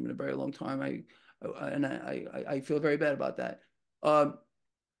haven't talked to him in a very long time. I feel very bad about that. Um,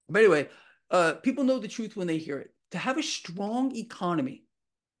 but anyway, people know the truth when they hear it. To have a strong economy,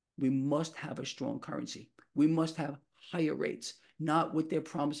 we must have a strong currency. We must have higher rates, not what they're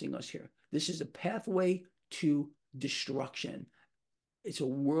promising us here. This is a pathway to destruction. It's a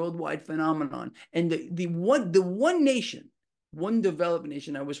worldwide phenomenon. And the one nation, one developed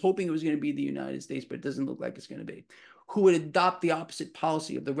nation, I was hoping it was going to be the United States, but it doesn't look like it's going to be, who would adopt the opposite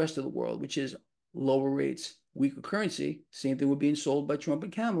policy of the rest of the world, which is lower rates, weaker currency, same thing with being sold by Trump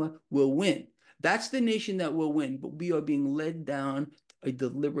and Kamala, will win. That's the nation that will win, but we are being led down a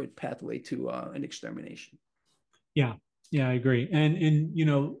deliberate pathway to an extermination. Yeah, yeah, I agree. And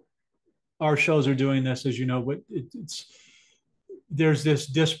our shows are doing this, as you know, but it's there's this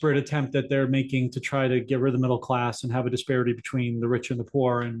disparate attempt that they're making to try to get rid of the middle class and have a disparity between the rich and the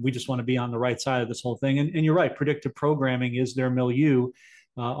poor. And we just want to be on the right side of this whole thing. And you're right, predictive programming is their milieu.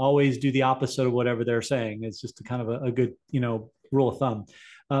 Always do the opposite of whatever they're saying. It's just a kind of a good, rule of thumb.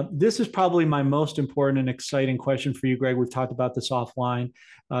 This is probably my most important and exciting question for you, Greg. We've talked about this offline.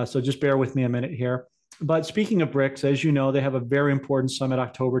 So just bear with me a minute here. But speaking of BRICS, as you know, they have a very important summit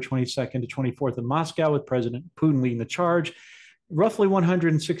October 22nd to 24th in Moscow with President Putin leading the charge. Roughly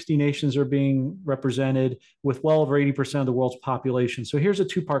 160 nations are being represented with well over 80% of the world's population. So here's a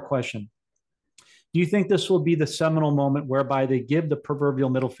two-part question. Do you think this will be the seminal moment whereby they give the proverbial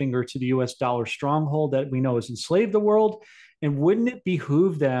middle finger to the US dollar stronghold that we know has enslaved the world? And wouldn't it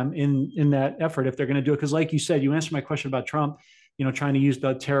behoove them in that effort if they're going to do it? Because like you said, you answered my question about Trump, trying to use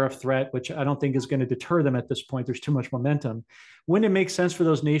the tariff threat, which I don't think is going to deter them at this point. There's too much momentum. Wouldn't it make sense for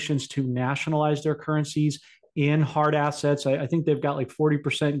those nations to nationalize their currencies in hard assets? I think they've got like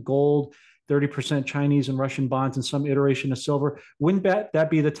 40% gold, 30% Chinese and Russian bonds, and some iteration of silver. Wouldn't that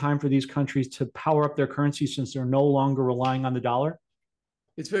be the time for these countries to power up their currency since they're no longer relying on the dollar?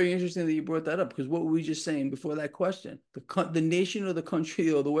 It's very interesting that you brought that up because what were we just saying before that question? The nation or the country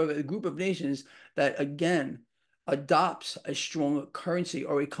or the group of nations that again adopts a strong currency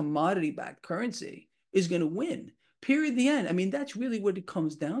or a commodity backed currency is going to win. Period. The end. I mean, that's really what it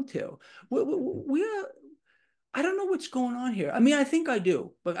comes down to. We are. I don't know what's going on here. I mean, I think I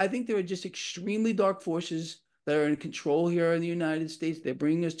do, but I think there are just extremely dark forces that are in control here in the United States. They're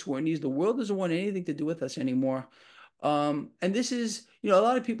bringing us to our knees. The world doesn't want anything to do with us anymore. And this is, a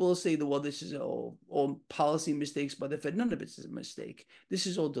lot of people will say that, well, this is all policy mistakes by the Fed. None of it is a mistake. This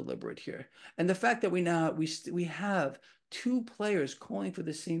is all deliberate here. And the fact that we have two players calling for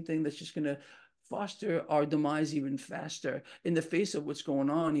the same thing that's just going to foster our demise even faster in the face of what's going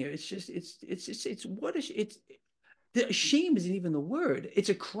on here. It's just, it's what is it's the shame isn't even the word. It's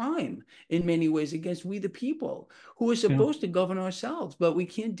a crime in many ways against we the people who are Yeah. supposed to govern ourselves, but we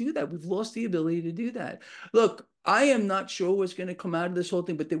can't do that. We've lost the ability to do that. Look, I am not sure what's going to come out of this whole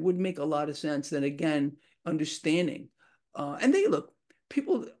thing, but it would make a lot of sense. Then again, understanding, and they look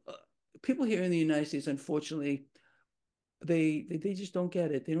people, people here in the United States, unfortunately, they just don't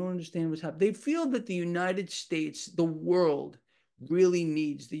get it. They don't understand what's happening. They feel that the United States, the world, really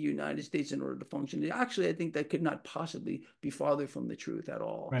needs the United States in order to function. Actually, I think that could not possibly be farther from the truth at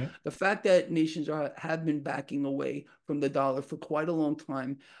all. Right. The fact that nations have been backing away from the dollar for quite a long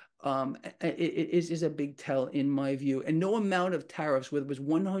time is a big tell in my view. And no amount of tariffs, whether it was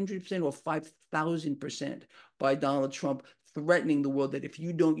 100% or 5,000% by Donald Trump, threatening the world that if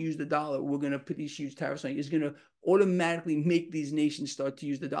you don't use the dollar, we're going to put these huge tariffs on you, is going to automatically make these nations start to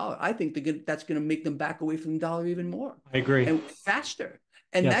use the dollar. I think that's going to make them back away from the dollar even more I agree. and faster.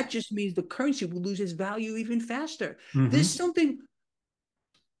 And Yes. that just means the currency will lose its value even faster. This Mm-hmm. is something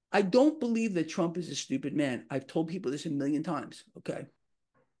I don't believe that Trump is a stupid man. I've told people this a million times. Okay.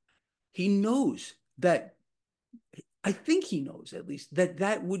 He knows that, I think he knows at least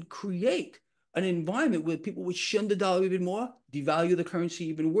that would create an environment where people would shun the dollar even more, devalue the currency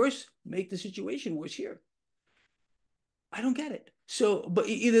even worse, make the situation worse here. I don't get it. So, but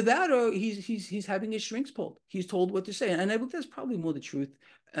either that or he's having his strings pulled. He's told what to say, and I think that's probably more the truth.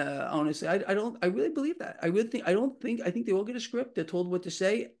 Honestly, I really believe that. I think they all get a script. They're told what to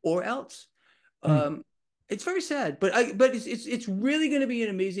say or else. Mm. Um, it's very sad, but it's really going to be an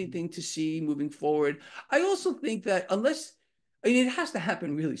amazing thing to see moving forward. I also think that I mean, it has to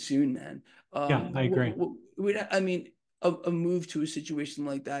happen really soon, man. Yeah, I agree. I mean, a move to a situation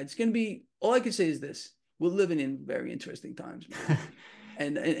like that. It's going to be. All I can say is this: we're living in very interesting times,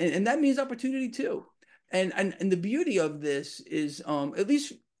 man, and that means opportunity too. And the beauty of this is, at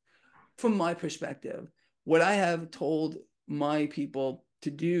least from my perspective, what I have told my people to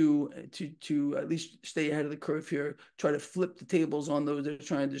do to at least stay ahead of the curve here, try to flip the tables on those that are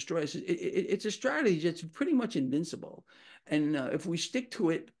trying to destroy us. It's a strategy that's pretty much invincible, and if we stick to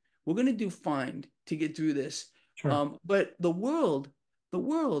it, we're going to do fine to get through this. Sure. But the world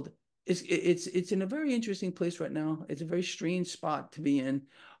it's in a very interesting place right now. It's a very strange spot to be in,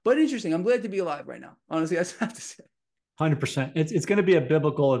 but interesting. I'm glad to be alive right now. Honestly, I have to say. 100%. It's going to be a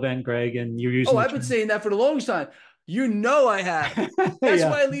biblical event, Greg, and you're Oh, using the I've been term. saying that for the longest time. You know I have. That's Yeah.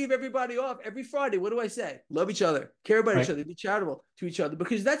 why I leave everybody off every Friday. What do I say? Love each other, care about each Right. other, be charitable to each other,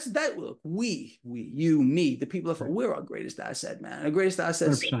 because that's that. Look, you, me, the people of Right. we're our greatest asset, man. Our greatest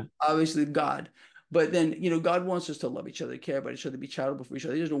asset's 100%. obviously God, but then God wants us to love each other, care about each other, be charitable for each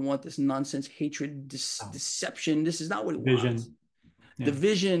other. He doesn't want this nonsense, hatred, Oh, deception. This is not what he wants. vision. Yeah.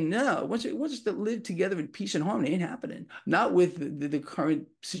 Division, no. Once us to live together in peace and harmony, it ain't happening. Not with the current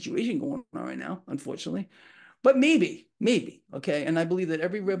situation going on right now, unfortunately. But maybe, okay. And I believe that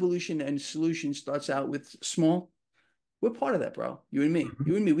every revolution and solution starts out with small. We're part of that, bro. You and me. Mm-hmm.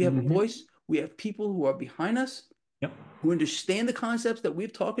 You and me. We have a Mm-hmm. voice. We have people who are behind us, Yep. who understand the concepts that we're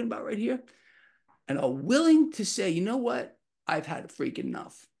talking about right here, and are willing to say, you know what, I've had freaking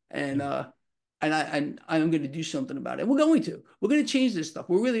enough, Yeah. and I'm going to do something about it. We're going to change this stuff.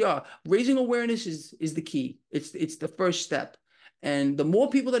 We really are. Raising awareness is the key. It's the first step, and the more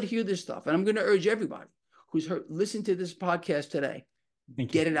people that hear this stuff, and I'm going to urge everybody who's heard listen to this podcast today,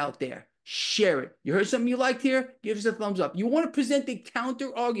 Thank you. get it out there. Share it. You heard something you liked here? Give us a thumbs up. You want to present a counter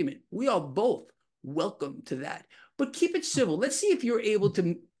argument? We are both welcome to that. But keep it civil. Let's see if you're able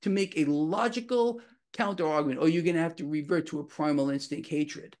to make a logical counter argument, or you're going to have to revert to a primal instinct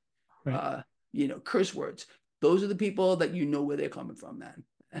hatred, Right. uh, curse words. Those are the people that you know where they're coming from,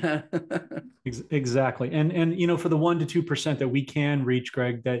 man. Exactly. And for the 1 to 2% that we can reach,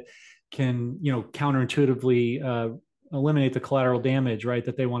 Greg, that can counterintuitively eliminate the collateral damage, right,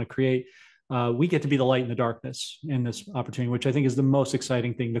 that they want to create. We get to be the light in the darkness in this opportunity, which I think is the most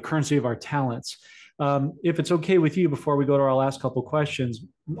exciting thing, the currency of our talents. If it's okay with you, before we go to our last couple of questions,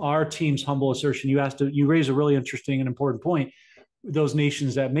 our team's humble assertion, you raise a really interesting and important point. Those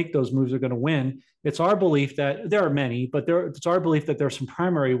nations that make those moves are going to win. It's our belief that there are many, but it's our belief that there are some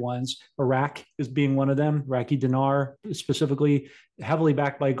primary ones. Iraq is being one of them. Iraqi dinar, specifically, heavily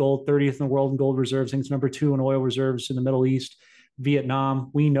backed by gold, 30th in the world in gold reserves. I think it's number 2 in oil reserves in the Middle East. Vietnam,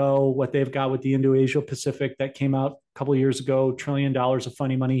 we know what they've got with the Indo-Asia Pacific that came out a couple of years ago, $1 trillion of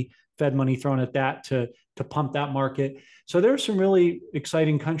funny money, Fed money thrown at that to pump that market. So there are some really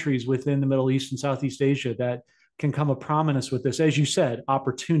exciting countries within the Middle East and Southeast Asia that can come a prominence with this, as you said,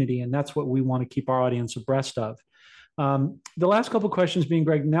 opportunity. And that's what we want to keep our audience abreast of. The last couple of questions being,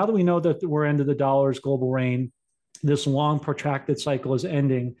 Greg, now that we know that we're into the dollar's global reign, this long protracted cycle is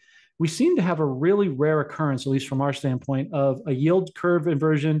ending, we seem to have a really rare occurrence, at least from our standpoint, of a yield curve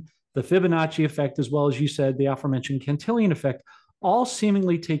inversion, the Fibonacci effect, as well as you said, the aforementioned Cantillon effect, all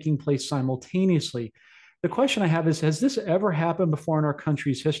seemingly taking place simultaneously. The question I have is, has this ever happened before in our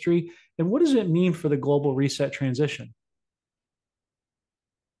country's history? And what does it mean for the global reset transition?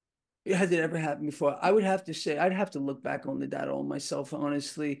 Has it ever happened before? I would have to say, I'd have to look back on the data on myself,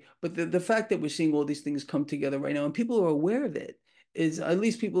 honestly. But the fact that we're seeing all these things come together right now and people are aware of it is, at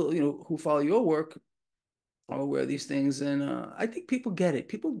least people, who follow your work are aware of these things. And I think people get it.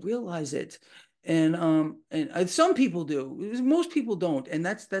 People realize it. And some people do. Most people don't. And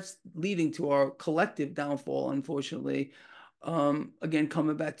that's leading to our collective downfall, unfortunately. Again,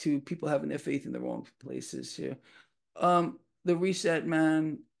 coming back to people having their faith in the wrong places here. The reset,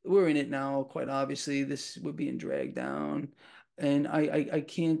 man, we're in it now, quite obviously. We're being dragged down. And I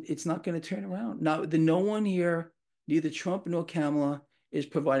can't, it's not going to turn around. Now, no one here, neither Trump nor Kamala, is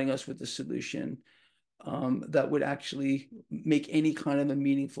providing us with the solution that would actually make any kind of a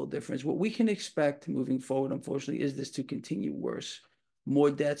meaningful difference. What we can expect moving forward, unfortunately, is this to continue worse. More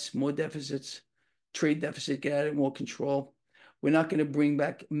debts, more deficits, trade deficit, get out of more control. We're not going to bring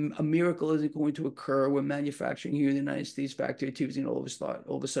back, a miracle isn't going to occur where manufacturing here in the United States, factory activity is going to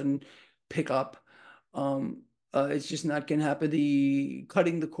all of a sudden pick up. It's just not going to happen.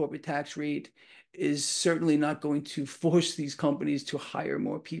 Cutting the corporate tax rate is certainly not going to force these companies to hire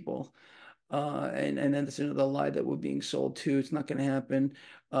more people. And then that's another lie that we're being sold to. It's not going to happen.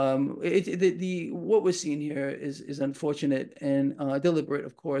 What we're seeing here is unfortunate and deliberate,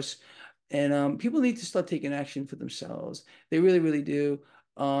 of course. And people need to start taking action for themselves. They really, really do,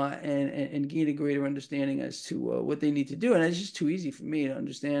 and gain a greater understanding as to what they need to do. And it's just too easy for me to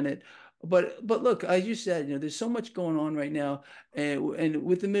understand it. But look, as you said, there's so much going on right now, and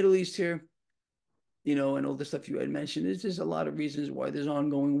with the Middle East here. and all the stuff you had mentioned. There's just a lot of reasons why there's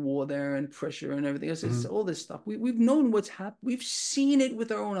ongoing war there and pressure and everything else. It's Mhm. all this stuff. We've known what's happened. We've seen it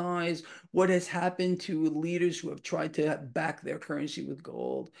with our own eyes, what has happened to leaders who have tried to back their currency with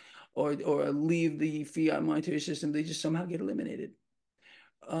gold or leave the fiat monetary system. They just somehow get eliminated.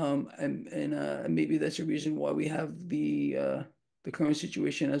 And maybe that's a reason why we have the current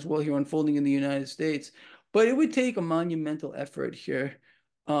situation as well here unfolding in the United States. But it would take a monumental effort here.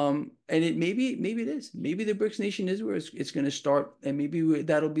 And maybe it is. Maybe the BRICS nation is where it's going to start, and maybe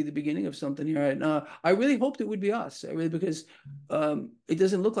that'll be the beginning of something here. And I really hoped it would be us, I really, because it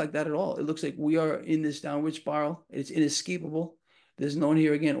doesn't look like that at all. It looks like we are in this downward spiral. It's inescapable. There's no one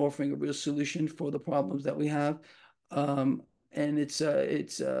here again offering a real solution for the problems that we have. Um, and it's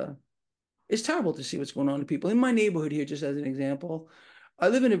terrible to see what's going on to people in my neighborhood here. Just as an example, I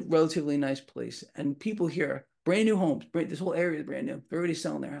live in a relatively nice place, and people here, brand new homes, this whole area is brand new. They're already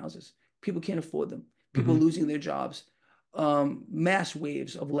selling their houses. People can't afford them. People Mhm. losing their jobs. Mass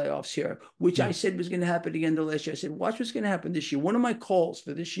waves of layoffs here, which I Yeah. said was going to happen at the end of last year. I said, watch what's going to happen this year. One of my calls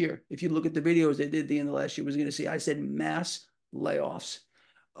for this year, if you look at the videos they did at the end of last year, was going to say, I said mass layoffs.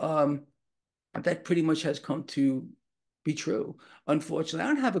 Um, that pretty much has come to be true. Unfortunately, I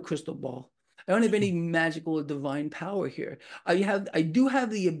don't have a crystal ball. I don't have any magical or divine power here. I do have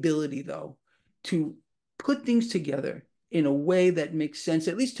the ability though to put things together in a way that makes sense,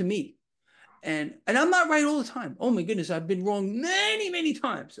 at least to me. And I'm not right all the time. Oh my goodness, I've been wrong many, many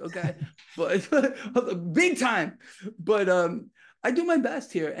times. Okay. But big time. But I do my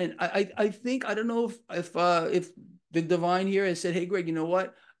best here. And I think I don't know if the divine here has said, hey Greg, you know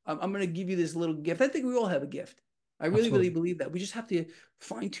what? I'm gonna give you this little gift. I think we all have a gift. I really, really Absolutely. believe that. We just have to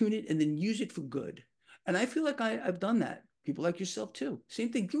fine tune it and then use it for good. And I feel like I've done that. People like yourself too.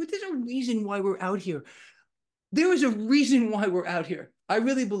 Same thing. There's a reason why we're out here. There is a reason why we're out here. I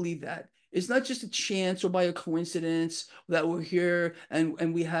really believe that. It's not just a chance or by a coincidence that we're here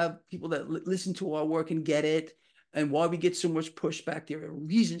and we have people that listen to our work and get it, and why we get so much pushback. There are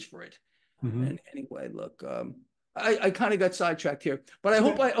reasons for it. Mhm. And anyway, look, I kind of got sidetracked here, but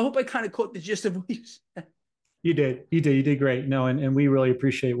Okay. I hope I kind of caught the gist of what you said. You did. You did. You did great. No, and we really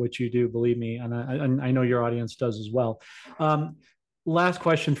appreciate what you do, believe me. And I know your audience does as well. Um, Last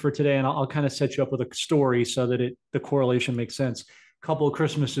question for today, and I'll kind of set you up with a story so that the correlation makes sense. A couple of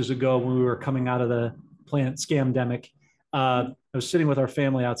Christmases ago, when we were coming out of the plant scamdemic, I was sitting with our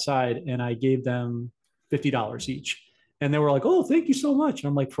family outside, and I gave them $50 each. And they were like, "Oh, thank you so much." And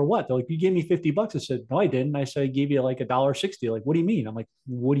I'm like, "For what?" They're like, "You gave me $50." I said, "No, I didn't." I said, "I gave you like $1.60." Like, what do you mean? I'm like,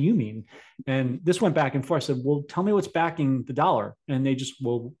 "What do you mean?" And this went back and forth. I said, "Well, tell me what's backing the dollar." And they just,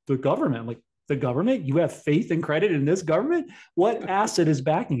 "Well, the government." I'm like, "The government? You have faith and credit in this government? What asset is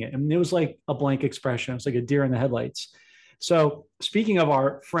backing it?" And it was like a blank expression. It was like a deer in the headlights. So, speaking of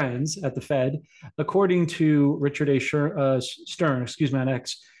our friends at the Fed, according to Richard A. Stern, excuse my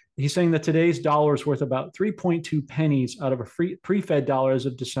next, he's saying that today's dollar is worth about 3.2 pennies out of a pre-Fed dollar as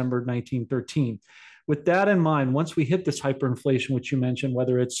of December 1913. With that in mind, once we hit this hyperinflation, which you mentioned,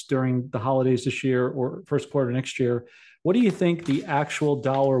 whether it's during the holidays this year or first quarter next year, what do you think the actual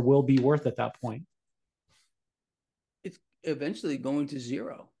dollar will be worth at that point? It's eventually going to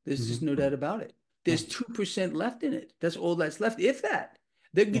zero. There's just Mm-hmm. no doubt about it. Yeah. There's 2% left in it. That's all that's left, if that.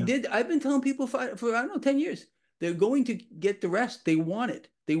 They Yeah. did. I've been telling people for I don't know 10 years. They're going to get the rest. They want it.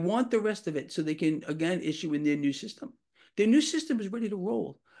 They want the rest of it so they can again issue in their new system. Their new system is ready to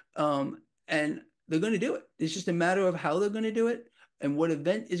roll, and they're going to do it. It's just a matter of how they're going to do it and what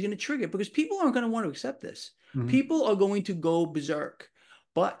event is going to trigger it because people aren't going to want to accept this. Mm-hmm. People are going to go berserk.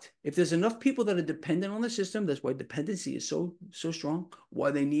 But if there's enough people that are dependent on the system, that's why dependency is so strong. Why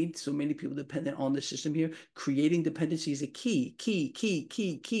they need so many people dependent on the system here. Creating dependency is a key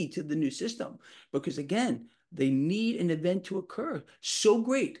to the new system. Because again, they need an event to occur. So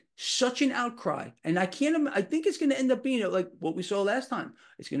great, such an outcry, and I can't. I think it's going to end up being like what we saw last time.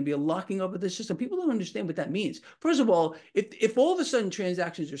 It's going to be a locking up of the system. People don't understand what that means. First of all, if all of a sudden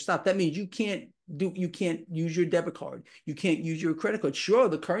transactions are stopped, that means you can't use your debit card. You can't use your credit card. Sure,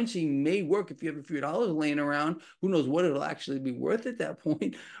 the currency may work if you have a few dollars laying around. Who knows what it'll actually be worth at that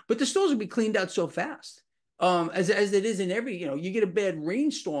point? But the stores will be cleaned out so fast. As it is in every, you get a bad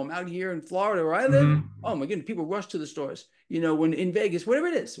rainstorm out here in Florida where I live. Mm-hmm. Oh my goodness, people rush to the stores. When in Vegas, whatever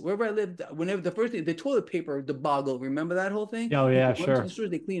it is, wherever I lived, whenever the first thing, the toilet paper debacle, remember that whole thing? Oh, yeah, People run to the sure. stores,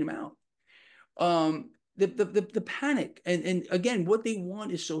 they clean them out. The panic and again, what they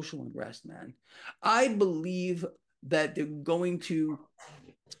want is social unrest, man. I believe that there's going to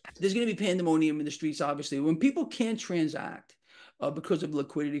be pandemonium in the streets, obviously, when people can't transact. because of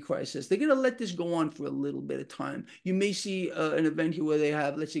liquidity crisis. They're going to let this go on for a little bit of time. You may see an event here where they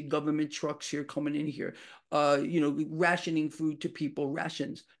have, let's say, government trucks here coming in here, rationing food to people,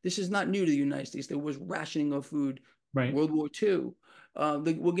 rations. This is not new to the United States. There was rationing of food, Right. World War II. We're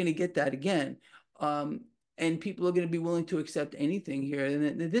going to get that again. And people are going to be willing to accept anything here.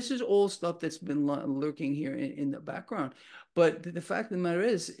 And this is all stuff that's been lurking here in the background. But the fact of the matter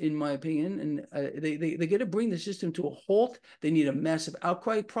is, in my opinion, and they got to bring the system to a halt. They need a massive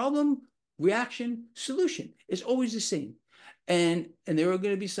outcry. Problem, reaction, solution. It's always the same. And there are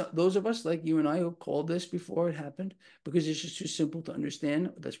going to be those of us like you and I who called this before it happened because it's just too simple to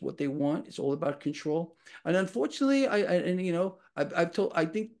understand. That's what they want. It's all about control. And unfortunately, I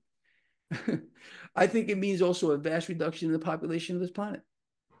think I think it means also a vast reduction in the population of this planet.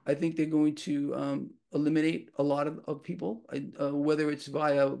 I think they're going to eliminate a lot of people, whether it's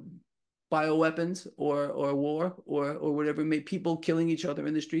via bioweapons or war or whatever. People killing each other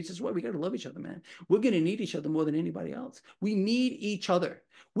in the streets. Is why we got to love each other, man. We're going to need each other more than anybody else. We need each other.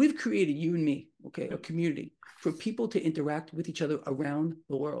 We've created, you and me, okay, a community for people to interact with each other around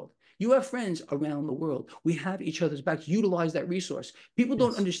the world. You have friends around the world. We have each other's backs. Utilize that resource. People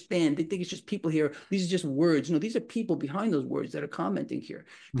don't understand. They think it's just people here. These are just words. No, these are people behind those words that are commenting here.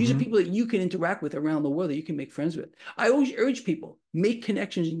 These are people that you can interact with around the world, that you can make friends with. I always urge people, make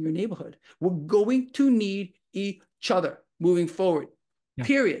connections in your neighborhood. We're going to need each other moving forward,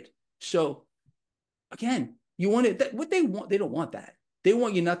 period. So again, you want it, what they want, they don't want that. They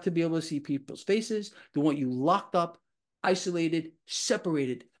want you not to be able to see people's faces. They want you locked up, isolated,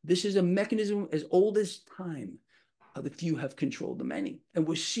 separated. This is a mechanism as old as time. The few have controlled the many. And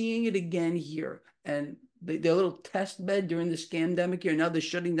we're seeing it again here. And their little test bed during the scandemic here, now they're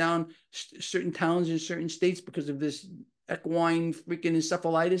shutting down certain towns in certain states because of this equine freaking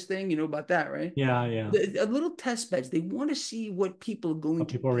encephalitis thing. You know about that, right? Yeah, yeah. A little test beds. They want to see what people are going to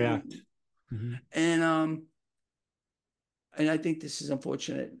people react. And I think this is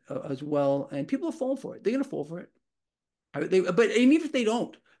unfortunate as well. And people are falling for it. They're going to fall for it. But even if they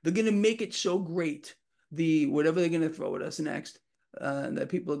don't, they're going to make it so great, whatever they're going to throw at us next, that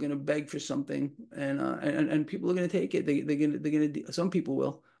people are going to beg for something, and people are going to take it. They're going to. Some people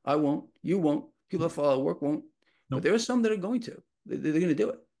will. I won't. You won't. People that follow work won't. Nope. But there are some that are going to. They're going to do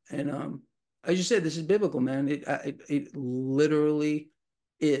it. And as you said, this is biblical, man. It literally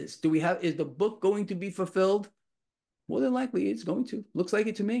is. Is the book going to be fulfilled? More than likely, it's going to. Looks like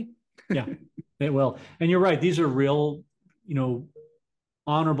it to me. Yeah, it will. And you're right. These are real,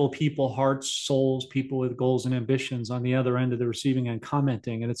 honorable people, hearts, souls, people with goals and ambitions on the other end of the receiving end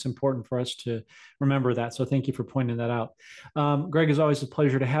commenting. And it's important for us to remember that. So thank you for pointing that out. Greg, it's always a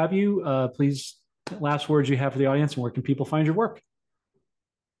pleasure to have you. Please, last words you have for the audience, and where can people find your work?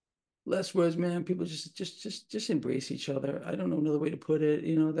 Last words, man. People just embrace each other. I don't know another way to put it.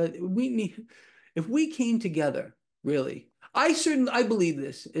 That we need, if we came together, really, I believe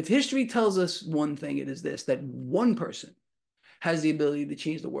this. If history tells us one thing, it is this, that one person has the ability to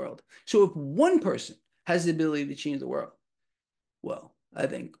change the world. So if one person has the ability to change the world, well, I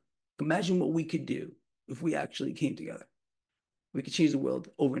think, imagine what we could do if we actually came together. We could change the world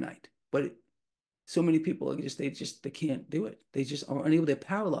overnight. But so many people they can't do it. They just are unable. They're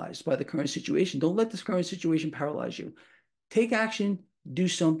paralyzed by the current situation. Don't let this current situation paralyze you. Take action, do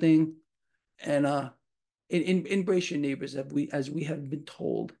something, and embrace your neighbors as we have been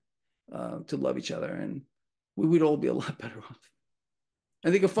told to love each other, and we'd all be a lot better off.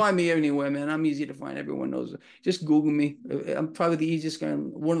 And they can find me anywhere, man. I'm easy to find. Everyone knows it. Just Google me. I'm probably the easiest guy,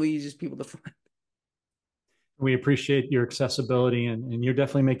 one of the easiest people to find. We appreciate your accessibility, and you're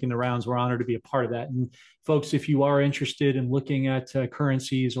definitely making the rounds. We're honored to be a part of that. And folks, if you are interested in looking at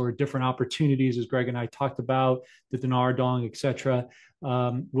currencies or different opportunities, as Greg and I talked about, the dinar, dong, et cetera,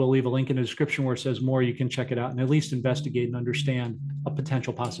 we'll leave a link in the description where it says more. You can check it out and at least investigate and understand a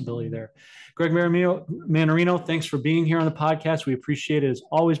potential possibility there. Greg Mannarino, thanks for being here on the podcast. We appreciate it as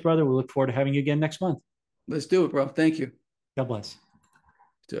always, brother. We look forward to having you again next month. Let's do it, bro. Thank you. God bless.